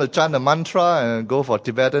 Whether you want to chant a mantra and go for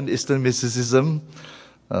Tibetan Eastern mysticism,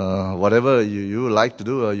 whatever you like to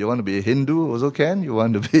do, or you want to be a Hindu, also can. You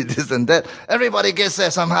want to be this and that. Everybody gets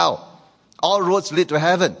there somehow. All roads lead to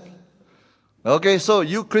heaven. Okay, so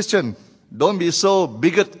you Christian, don't be so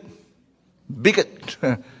bigot.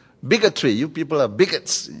 Bigotry. You people are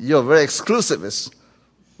bigots. You're very exclusivist.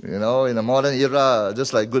 You know, in the modern era,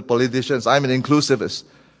 just like good politicians, I'm an inclusivist.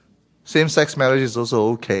 Same-sex marriage is also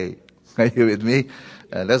okay. Are you with me?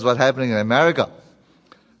 And that's what's happening in America.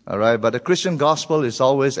 All right, but the Christian gospel is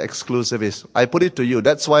always exclusivist. I put it to you,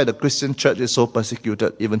 that's why the Christian church is so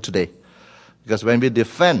persecuted even today. Because when we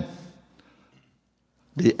defend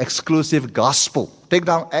the exclusive gospel, take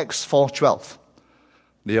down Acts 4:12.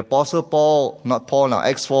 The Apostle Paul, not Paul now,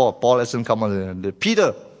 Acts 4, Paul hasn't come on.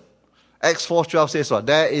 Peter, Acts 4:12 says what?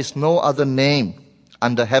 There is no other name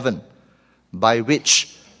under heaven by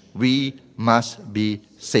which we must be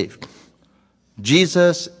saved.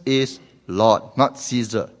 Jesus is Lord, not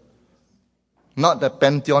Caesar. Not the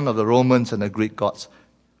pantheon of the Romans and the Greek gods.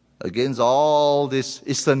 Against all this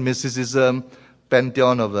Eastern mysticism,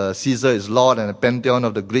 pantheon of Caesar is Lord and the pantheon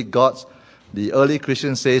of the Greek gods, the early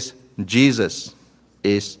Christian says Jesus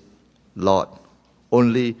is Lord.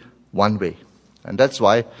 Only one way. And that's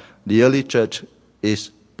why the early church is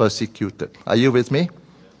persecuted. Are you with me?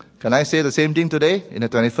 Can I say the same thing today in the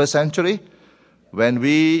 21st century? When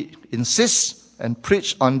we insist and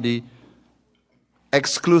preach on the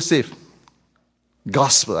exclusive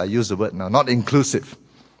gospel, I use the word now, not inclusive.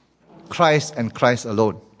 Christ and Christ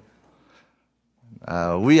alone.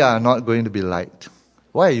 We are not going to be liked.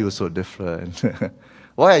 Why are you so different?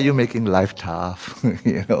 Why are you making life tough?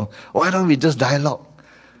 You know, why don't we just dialogue?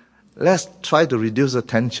 Let's try to reduce the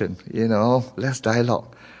tension. You know, let's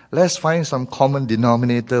dialogue. Let's find some common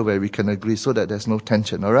denominator where we can agree so that there's no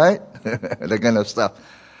tension. All right, that kind of stuff.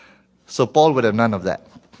 So Paul would have none of that.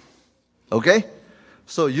 Okay,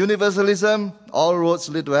 so universalism, all roads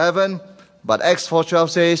lead to heaven. But Acts 4:12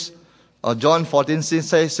 says, or John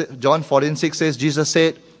 14:6 says, Jesus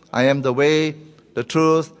said, "I am the way, the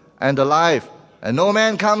truth, and the life. And no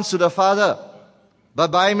man comes to the Father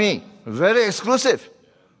but by me." Very exclusive.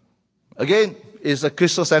 Again, it's a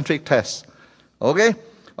Christocentric test. Okay?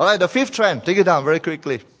 All right, the fifth trend. Take it down very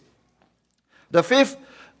quickly. The fifth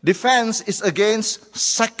defense is against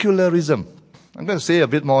secularism. I'm going to say a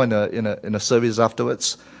bit more in a service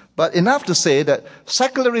afterwards. But enough to say that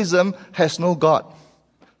secularism has no God.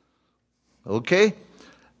 Okay?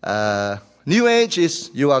 New Age is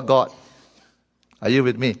you are God. Are you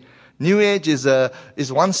with me? New Age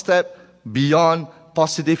is one step beyond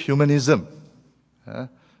positive humanism.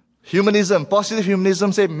 Positive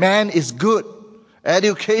humanism say man is good.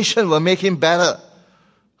 Education will make him better.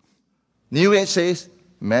 New Age says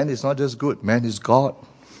man is not just good, man is God.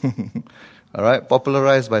 All right,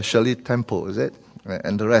 popularized by Shirley Temple, is it?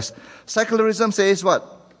 And the rest. Secularism says what?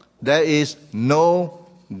 There is no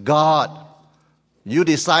God. You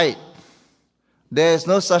decide. There is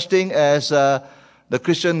no such thing as the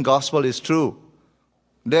Christian gospel is true.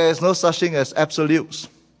 There is no such thing as absolutes.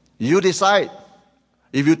 You decide.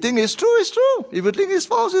 If you think it's true, it's true. If you think it's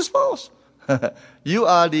false, it's false. You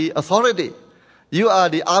are the authority. You are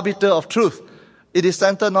the arbiter of truth. It is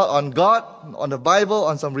centered not on God, on the Bible,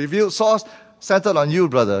 on some revealed source. Centered on you,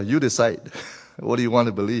 brother. You decide. What do you want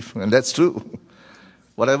to believe? And that's true.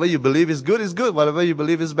 Whatever you believe is good is good. Whatever you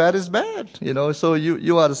believe is bad is bad. You know, so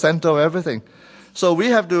you are the center of everything. So we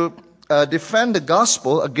have to defend the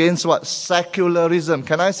gospel against what? Secularism.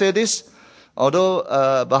 Can I say this? Although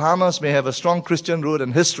Bahamas may have a strong Christian root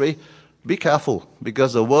and history, be careful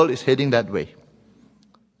because the world is heading that way.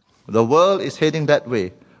 The world is heading that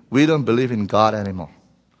way. We don't believe in God anymore.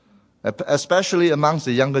 Especially amongst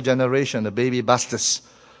the younger generation, the baby busters,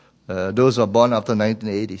 those who are born after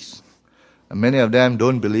 1980s. And many of them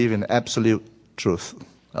don't believe in absolute truth.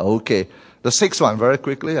 Okay. The sixth one, very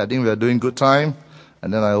quickly. I think we are doing good time.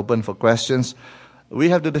 And then I open for questions. We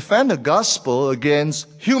have to defend the gospel against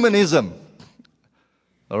humanism.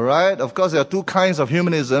 All right? Of course, there are two kinds of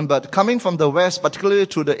humanism, but coming from the West, particularly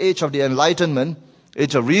through the age of the Enlightenment,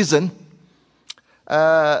 age of reason,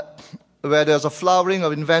 where there's a flowering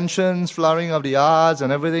of inventions, flowering of the arts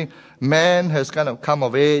and everything, man has kind of come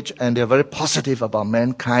of age and they're very positive about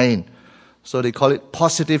mankind. So they call it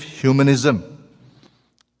positive humanism.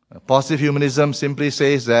 Positive humanism simply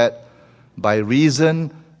says that by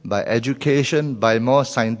reason, by education, by more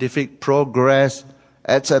scientific progress,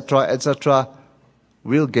 etc.,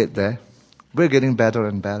 we'll get there. We're getting better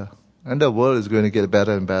and better. And the world is going to get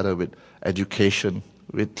better and better with education,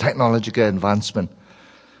 with technological advancement.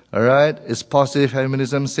 All right? It's positive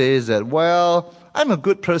humanism says that, well, I'm a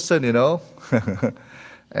good person, and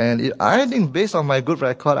I think based on my good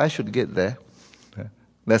record, I should get there.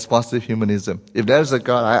 That's positive humanism. If there's a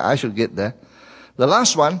God, I should get there. The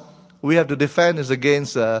last one we have to defend is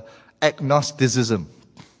against agnosticism.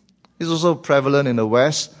 It's also prevalent in the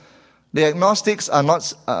West. The agnostics are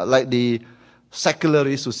not like the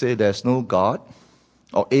secularists who say there's no God,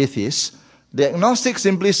 or atheists. The agnostics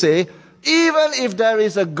simply say, even if there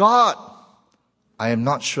is a God, I am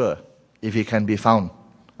not sure if he can be found.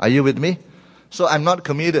 Are you with me? So I'm not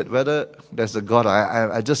committed whether there's a God.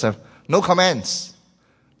 I just have no comments.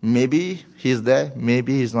 Maybe he's there,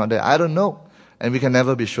 maybe he's not there. I don't know. And we can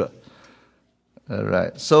never be sure. All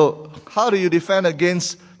right. So how do you defend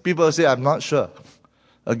against people who say, I'm not sure?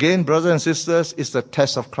 Again, brothers and sisters, it's the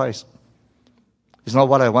test of Christ. It's not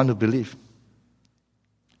what I want to believe.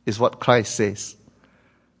 It's what Christ says.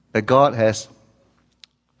 That God has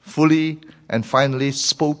fully and finally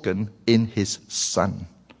spoken in his Son.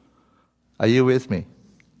 Are you with me?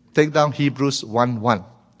 Take down Hebrews 1:1.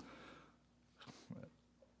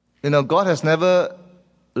 God has never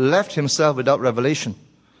left himself without revelation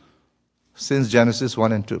since Genesis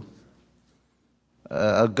 1 and 2.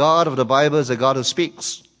 A God of the Bible is a God who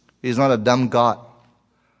speaks. He's not a dumb God.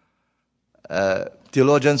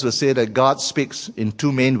 Theologians will say that God speaks in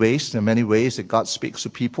two main ways. There are many ways that God speaks to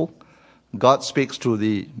people. God speaks through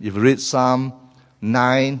if you read Psalm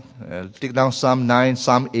 9, take down Psalm 9,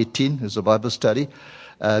 Psalm 18 is a Bible study.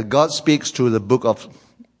 God speaks through the book of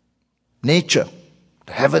nature.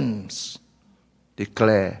 The heavens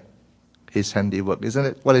declare his handiwork. Isn't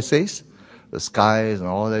it what it says? The skies and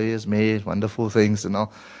all that he has made, wonderful things and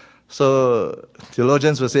all. So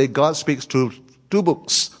theologians will say God speaks through two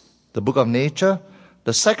books. The book of nature.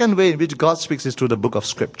 The second way in which God speaks is through the book of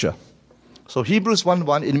Scripture. So Hebrews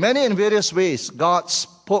 1:1, in many and various ways, God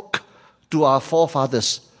spoke to our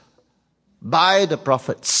forefathers by the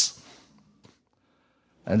prophets.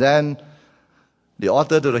 And then the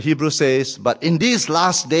author to the Hebrews says, but in these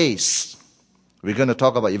last days, we're going to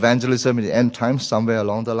talk about evangelism in the end times, somewhere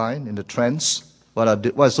along the line, in the trends.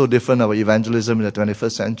 What's so different about evangelism in the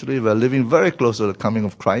 21st century? We're living very close to the coming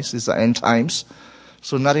of Christ. It's the end times.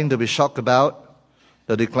 So nothing to be shocked about.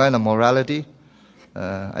 The decline of morality.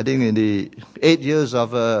 I think in the 8 years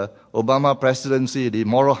of Obama presidency, the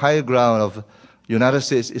moral high ground of United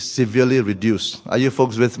States is severely reduced. Are you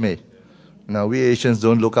folks with me? Now, we Asians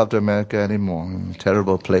don't look up to America anymore.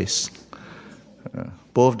 Terrible place.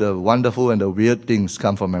 Both the wonderful and the weird things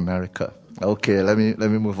come from America. Okay, let me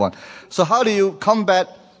move on. So how do you combat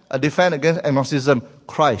a defense against agnosticism?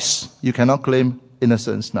 Christ. You cannot claim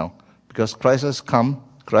innocence now. Because Christ has come,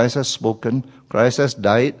 Christ has spoken, Christ has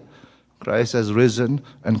died, Christ has risen,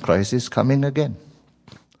 and Christ is coming again.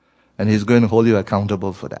 And he's going to hold you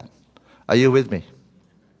accountable for that. Are you with me?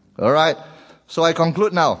 All right. So I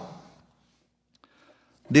conclude now.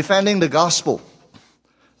 Defending the gospel.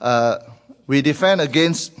 We defend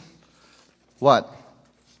against what?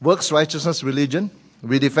 Works righteousness religion.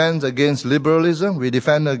 We defend against liberalism. We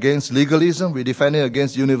defend against legalism. We defend it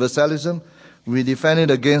against universalism. We defend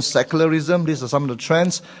it against secularism. These are some of the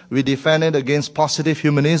trends. We defend it against positive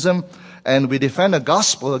humanism. And we defend the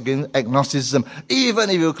gospel against agnosticism.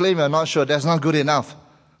 Even if you claim you're not sure, that's not good enough.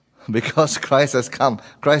 Because Christ has come.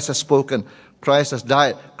 Christ has spoken. Christ has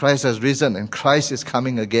died. Christ has risen. And Christ is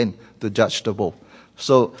coming again to judge the world.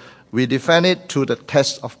 So we defend it to the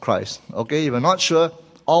test of Christ. Okay, if you're not sure,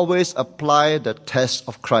 always apply the test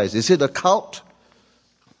of Christ. Is it a cult?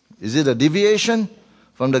 Is it a deviation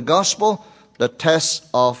from the gospel? The test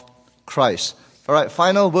of Christ. All right,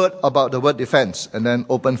 final word about the word defense, and then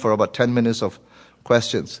open for about 10 minutes of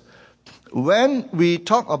questions. When we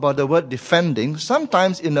talk about the word defending,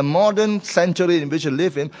 sometimes in the modern century in which we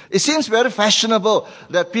live in, it seems very fashionable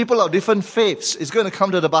that people of different faiths is going to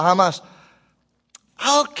come to the Bahamas.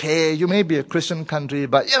 Okay, you may be a Christian country,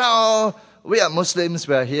 but we are Muslims,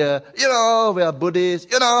 we are here. We are Buddhists.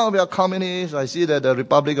 We are communists. I see that the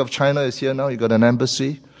Republic of China is here now. You got an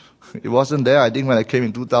embassy. It wasn't there, I think, when I came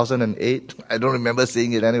in 2008. I don't remember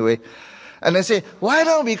seeing it anyway. And they say, why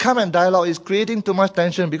don't we come and dialogue? It's creating too much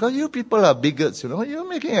tension because you people are bigots, You're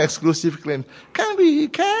making exclusive claims. Can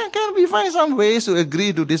we find some ways to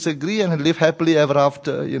agree to disagree and live happily ever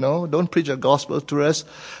after, Don't preach a gospel to us.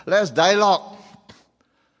 Let's dialogue.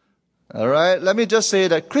 All right? Let me just say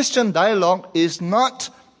that Christian dialogue is not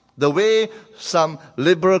the way some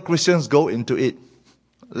liberal Christians go into it.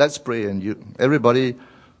 Let's pray, and everybody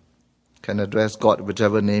can address God,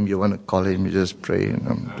 whichever name you want to call him. You just pray.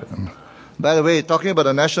 By the way, talking about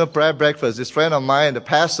the National Prayer Breakfast, this friend of mine, the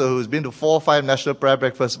pastor who's been to 4 or 5 National Prayer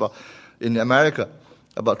Breakfasts in America,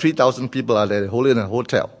 about 3,000 people are there, holding in a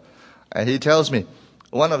hotel. And he tells me,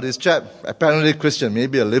 one of these chap, apparently Christian,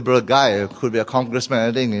 maybe a liberal guy, could be a congressman,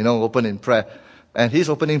 anything, open in prayer. And his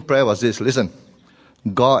opening prayer was this: listen,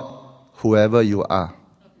 God, whoever you are.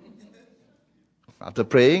 After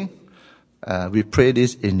praying, we pray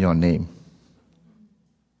this in your name.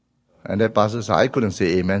 And that pastor said, I couldn't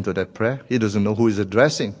say amen to that prayer. He doesn't know who he's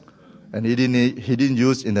addressing. And he didn't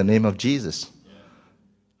use in the name of Jesus.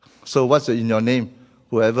 So what's in your name?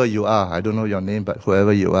 Whoever you are. I don't know your name, but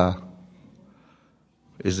whoever you are.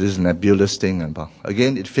 Is this nebulous thing? And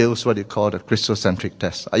again, it fails what you call the Christocentric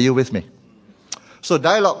test. Are you with me? So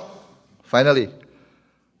dialogue, finally.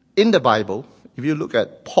 In the Bible, if you look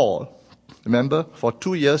at Paul, remember, for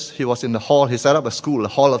 2 years, he was in the hall. He set up a school, the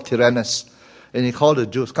Hall of Tyrannus. And he called the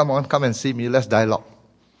Jews, come and see me, let's dialogue.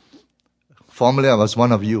 Formerly, I was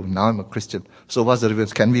one of you. Now I'm a Christian. So what's the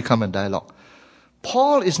difference? Can we come and dialogue?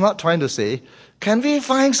 Paul is not trying to say, can we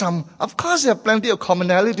find some... Of course, there are plenty of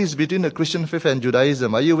commonalities between the Christian faith and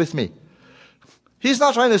Judaism. Are you with me? He's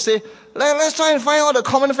not trying to say, let's try and find all the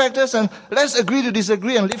common factors and let's agree to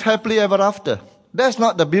disagree and live happily ever after. That's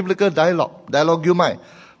not the biblical dialogue you might.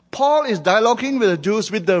 Paul is dialoguing with the Jews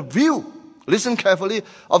with the view, listen carefully,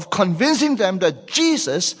 of convincing them that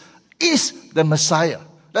Jesus is the Messiah.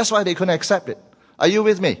 That's why they couldn't accept it. Are you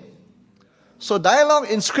with me? So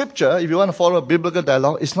dialogue in Scripture, if you want to follow a biblical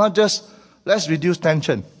dialogue, it's not just, let's reduce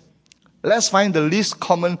tension. Let's find the least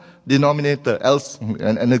common denominator else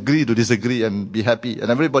and agree to disagree and be happy.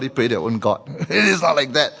 And everybody pray their own God. It is not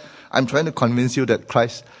like that. I'm trying to convince you that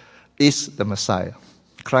Christ is the Messiah.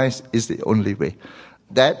 Christ is the only way.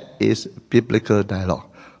 That is biblical dialogue.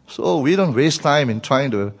 So we don't waste time in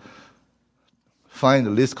trying to find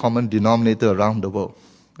the least common denominator around the world.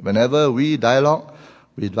 Whenever we dialogue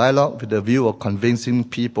with the view of convincing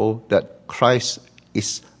people that Christ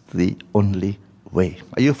is the only way.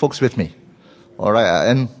 Are you folks with me? All right, I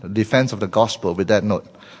end the defense of the gospel with that note.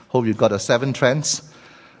 Hope you got the 7 trends.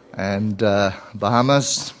 And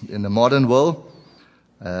Bahamas, in the modern world,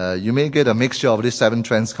 you may get a mixture of these 7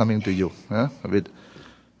 trends coming to you.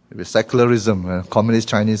 With secularism, communist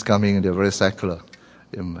Chinese coming, they're very secular.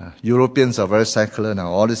 Europeans are very secular now,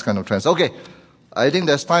 all these kind of trends. Okay, I think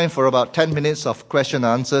there's time for about 10 minutes of question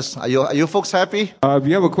and answers. Are you folks happy? If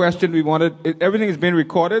you have a question, everything is being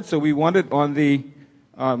recorded, so we want it on the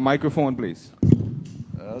microphone, please.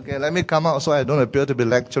 Okay, let me come out so I don't appear to be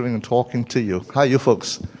lecturing and talking to you. How are you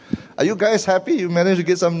folks? Are you guys happy? You managed to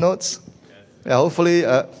get some notes? Yes. Yeah, hopefully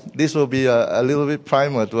this will be a little bit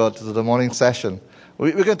primer to the morning session.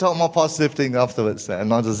 We can talk more positive things afterwards, and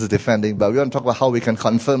not just defending, but we want to talk about how we can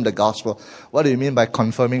confirm the gospel. What do you mean by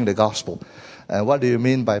confirming the gospel? What do you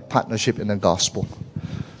mean by partnership in the gospel?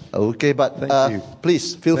 Okay, but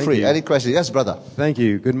please, feel free. Any questions? Yes, brother. Thank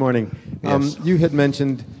you. Good morning. Yes.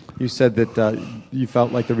 You said that you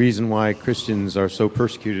felt like the reason why Christians are so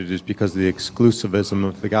persecuted is because of the exclusivism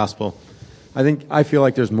of the gospel. I feel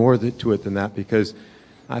like there's more to it than that, because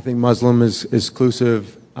I think Muslim is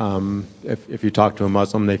exclusive. If you talk to a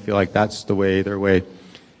Muslim, they feel like that's their way.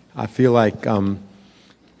 I feel like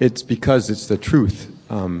it's because it's the truth.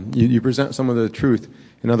 You present someone the truth.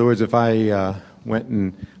 In other words, if I went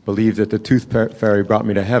and believed that the tooth fairy brought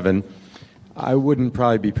me to heaven, I wouldn't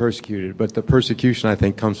probably be persecuted. But the persecution, I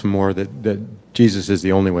think, comes from more that Jesus is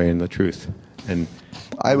the only way and the truth. And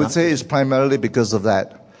I would say it's primarily because of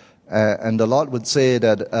that. And the Lord would say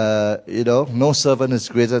that, no servant is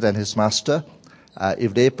greater than his master.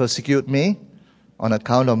 If they persecute me on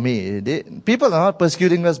account of me, people are not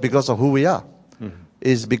persecuting us because of who we are. Mm-hmm.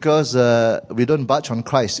 It's because we don't budge on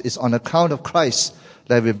Christ. It's on account of Christ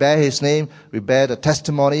that we bear his name, we bear the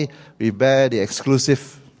testimony, we bear the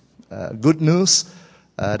exclusive good news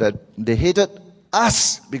that they hated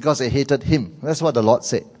us because they hated him. That's what the Lord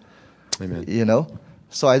said. Amen.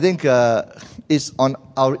 So I think it's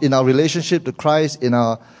in our relationship to Christ, in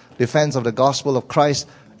our defense of the gospel of Christ,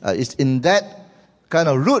 it's in that kind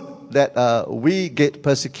of root that we get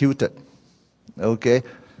persecuted. Okay?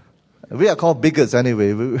 We are called bigots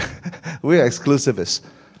anyway. We are exclusivists.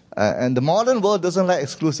 And the modern world doesn't like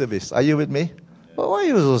exclusivists. Are you with me? Well, why are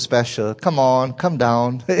you so special? Come on, come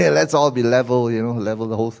down. Let's all be level, level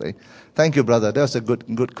the whole thing. Thank you, brother. That's a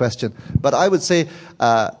good question. But I would say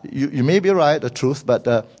you may be right, the truth, but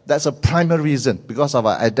that's a primary reason, because of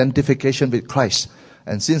our identification with Christ.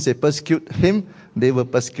 And since they persecute him, they will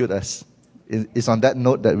persecute us. It's on that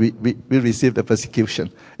note that we receive the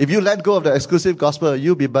persecution. If you let go of the exclusive gospel,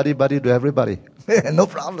 you'll be buddy-buddy to everybody. No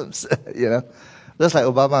problems, Just like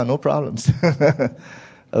Obama, no problems.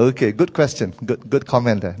 Okay, good question. Good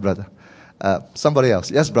comment there, brother. Somebody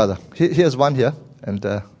else. Yes, brother. Here's one here. And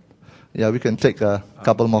we can take a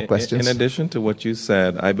couple more questions. In addition to what you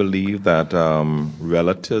said, I believe that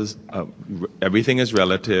everything is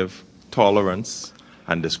relative. Tolerance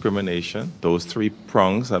and discrimination, those three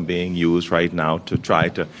prongs are being used right now to try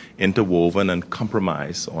to interwoven and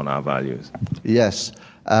compromise on our values. Yes.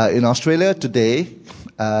 In Australia today,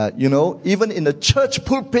 even in the church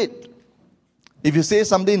pulpit, if you say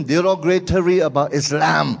something derogatory about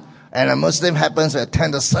Islam and a Muslim happens to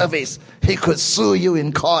attend the service, he could sue you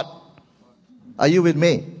in court. Are you with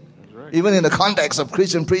me? Right. Even in the context of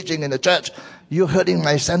Christian preaching in the church, you're hurting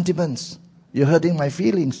my sentiments. You're hurting my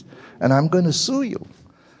feelings. And I'm going to sue you.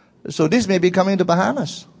 So this may be coming to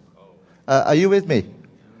Bahamas. Are you with me?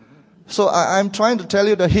 So I'm trying to tell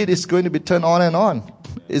you the heat is going to be turned on and on.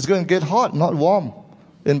 It's going to get hot, not warm,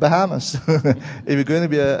 in Bahamas. If you're going to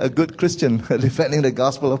be a good Christian defending the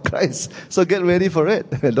gospel of Christ. So get ready for it.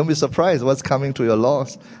 Don't be surprised what's coming to your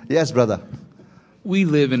laws. Yes, brother. We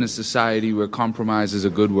live in a society where compromise is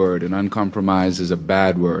a good word and uncompromised is a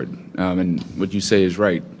bad word. And what you say is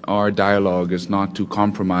right. Our dialogue is not to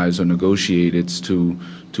compromise or negotiate, it's to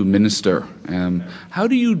minister. How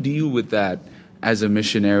do you deal with that as a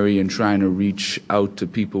missionary and trying to reach out to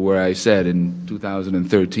people where I said in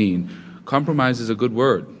 2013, compromise is a good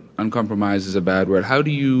word, uncompromised is a bad word. How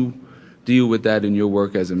do you deal with that in your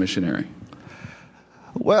work as a missionary?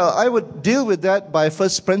 Well, I would deal with that by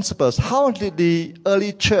first principles. How did the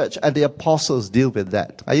early church and the apostles deal with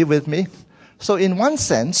that? Are you with me? So in one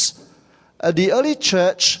sense, the early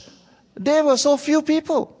church, there were so few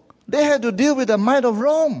people. They had to deal with the might of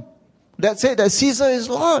Rome that said that Caesar is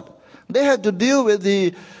Lord. They had to deal with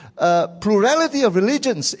the plurality of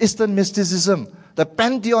religions, Eastern mysticism, the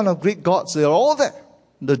pantheon of Greek gods. They are all there.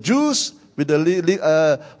 The Jews with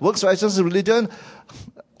the works righteousness religion,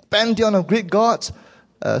 pantheon of Greek gods.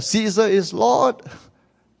 Caesar is Lord.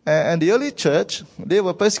 And the early church, they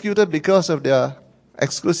were persecuted because of their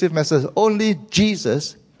exclusive message. Only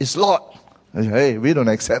Jesus is Lord. Hey, we don't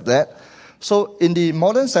accept that. So in the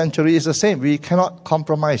modern century, it's the same. We cannot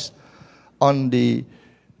compromise on the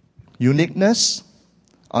uniqueness,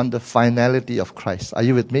 on the finality of Christ. Are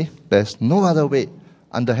you with me? There's no other way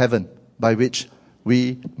under heaven by which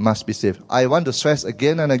we must be saved. I want to stress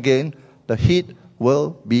again and again, the heat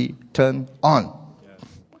will be turned on.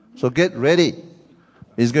 So get ready.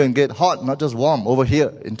 It's going to get hot, not just warm, over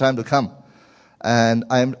here in time to come. And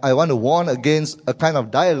I want to warn against a kind of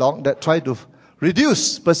dialogue that try to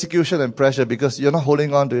reduce persecution and pressure because you're not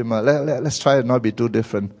holding on to him. Let's try to not be too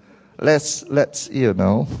different. Let's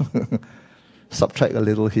subtract a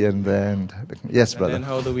little here and there. Yes, brother. And then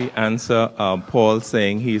how do we answer Paul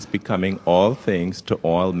saying he's becoming all things to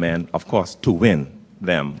all men, of course, to win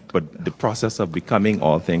them, but the process of becoming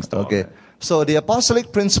all things to all men. So the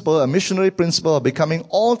apostolic principle, a missionary principle of becoming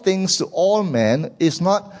all things to all men is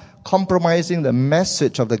not compromising the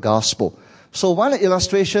message of the gospel. So one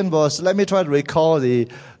illustration was, let me try to recall the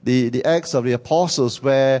Acts of the Apostles,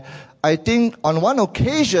 where I think on one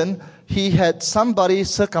occasion he had somebody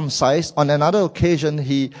circumcised. On another occasion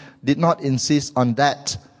he did not insist on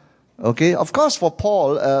that. Okay, of course for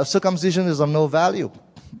Paul, circumcision is of no value.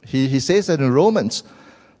 He says that in Romans.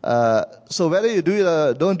 So whether you do it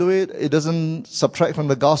or don't do it, it doesn't subtract from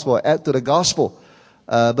the gospel or add to the gospel.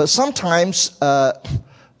 But sometimes,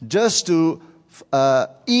 just to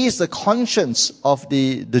ease the conscience of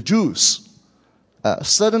the Jews,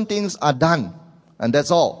 certain things are done, and that's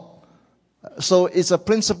all. So it's a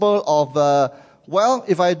principle of,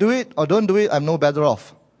 if I do it or don't do it, I'm no better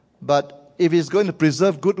off. But if it's going to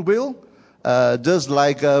preserve goodwill, just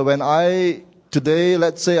like when today,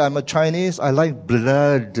 let's say I'm a Chinese, I like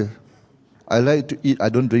blood. I like to eat, I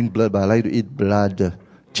don't drink blood, but I like to eat blood.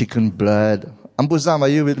 Chicken blood. Ampusam, are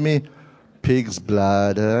you with me? Pig's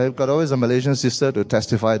blood. I've got always a Malaysian sister to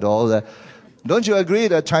testify to all that. Don't you agree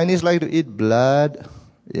that Chinese like to eat blood?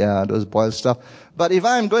 Yeah, those boiled stuff. But if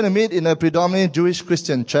I'm going to meet in a predominantly Jewish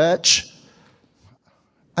Christian church,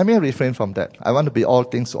 I may refrain from that. I want to be all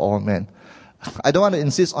things to all men. I don't want to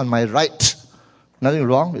insist on my right. Nothing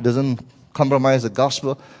wrong. It doesn't compromise the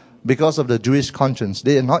gospel because of the Jewish conscience.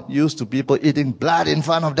 They are not used to people eating blood in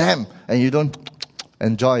front of them, and you don't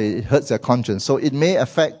enjoy it. It hurts their conscience. So it may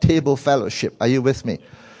affect table fellowship. Are you with me?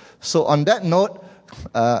 So on that note,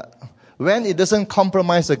 when it doesn't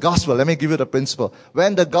compromise the gospel, let me give you the principle.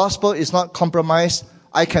 When the gospel is not compromised,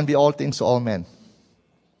 I can be all things to all men.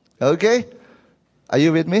 Okay? Are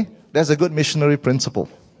you with me? That's a good missionary principle.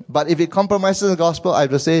 But if it compromises the gospel, I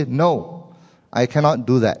have to say, no, I cannot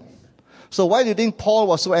do that. So why do you think Paul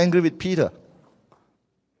was so angry with Peter?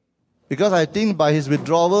 Because I think by his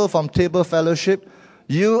withdrawal from table fellowship,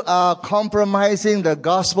 you are compromising the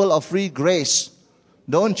gospel of free grace.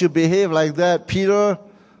 Don't you behave like that, Peter.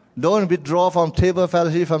 Don't withdraw from table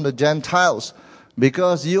fellowship from the Gentiles,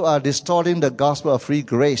 because you are distorting the gospel of free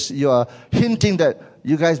grace. You are hinting that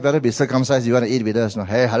you guys better be circumcised. You want to eat with us. No,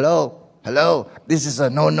 hey, hello. This is a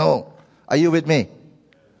no. Are you with me?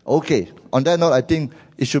 Okay. On that note, I think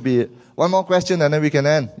it should be one more question and then we can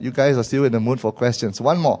end. You guys are still in the mood for questions.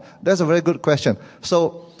 One more. That's a very good question.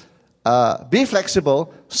 So, be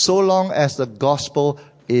flexible so long as the gospel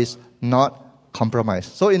is not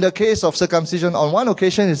compromised. So in the case of circumcision, on one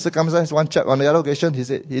occasion he circumcised one chap, on the other occasion he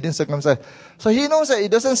said he didn't circumcise. So he knows that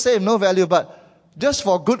it doesn't save, no value, but just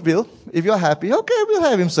for goodwill, if you're happy, okay, we'll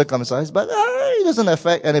have him circumcised, but it doesn't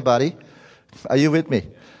affect anybody. Are you with me?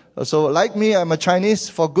 So like me, I'm a Chinese,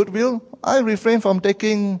 for goodwill, I refrain from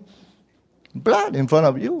taking blood in front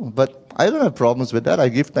of you, but I don't have problems with that. I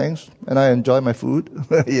give thanks and I enjoy my food,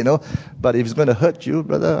 but if it's going to hurt you,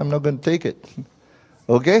 brother, I'm not going to take it.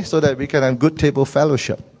 Okay, so that we can have good table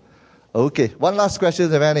fellowship. Okay, one last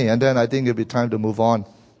question, if any, and then I think it'll be time to move on.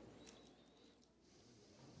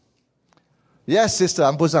 Yes, Sister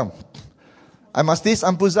Ampusam. I must teach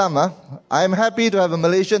Ampusam. I'm happy to have a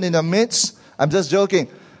Malaysian in the midst. I'm just joking.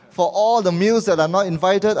 For all the meals that are not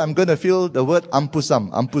invited, I'm going to feel the word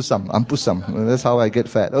Ampusam. That's how I get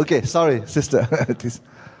fat. Okay, sorry, Sister.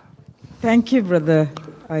 Thank you, Brother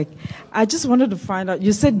Ike. I just wanted to find out,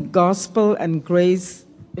 you said gospel and grace.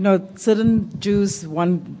 Certain Jews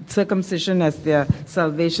want circumcision as their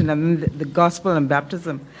salvation, and then the gospel and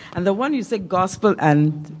baptism. And the one you said gospel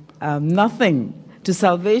and nothing to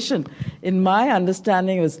salvation. In my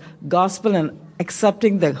understanding, was gospel and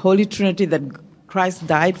accepting the Holy Trinity, that Christ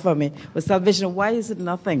died for me, was salvation. Why is it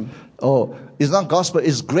nothing? Oh, it's not gospel,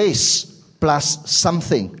 it's grace plus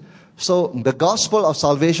something. So the gospel of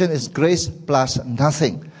salvation is grace plus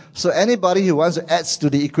nothing. So anybody who wants to add to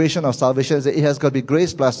the equation of salvation, it has got to be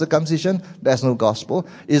grace plus circumcision, that's no gospel.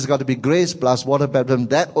 It's got to be grace plus water baptism,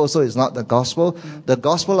 that also is not the gospel. The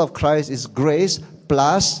gospel of Christ is grace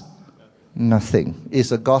plus nothing.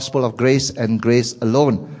 It's a gospel of grace and grace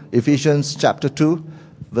alone. Ephesians chapter 2,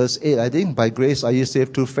 verse 8, I think, by grace are you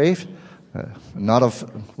saved through faith, not of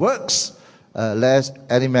works, lest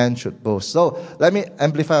any man should boast. So let me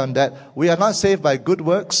amplify on that. We are not saved by good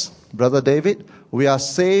works, Brother David. We are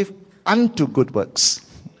saved unto good works.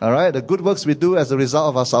 All right? The good works we do as a result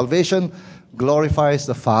of our salvation glorifies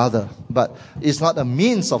the Father. But it's not a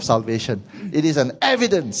means of salvation. It is an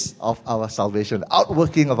evidence of our salvation,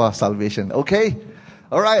 outworking of our salvation. Okay?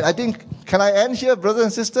 All right. I think, can I end here, brothers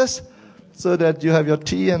and sisters? So that you have your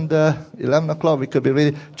tea and 11 o'clock we could be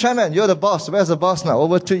ready. Chairman, you're the boss. Where's the boss now?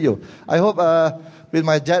 Over to you. I hope with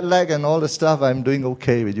my jet lag and all the stuff, I'm doing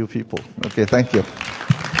okay with you people. Okay, thank you.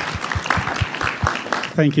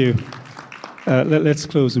 Thank you. Let's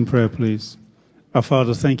close in prayer, please. Our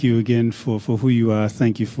Father, thank you again for who you are.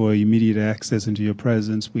 Thank you for immediate access into your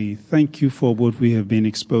presence. We thank you for what we have been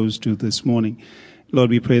exposed to this morning. Lord,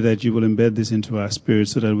 we pray that you will embed this into our spirit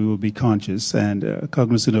so that we will be conscious and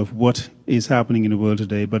cognizant of what is happening in the world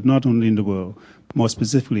today, but not only in the world, more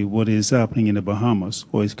specifically what is happening in the Bahamas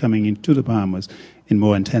or is coming into the Bahamas in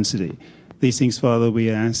more intensity. These things, Father, we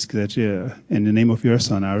ask that in the name of your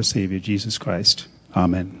Son, our Savior, Jesus Christ.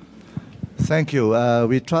 Amen. Thank you.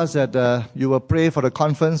 We trust that you will pray for the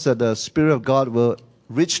conference, that the Spirit of God will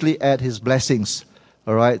richly add his blessings,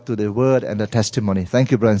 all right, to the word and the testimony.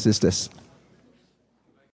 Thank you, brothers and sisters.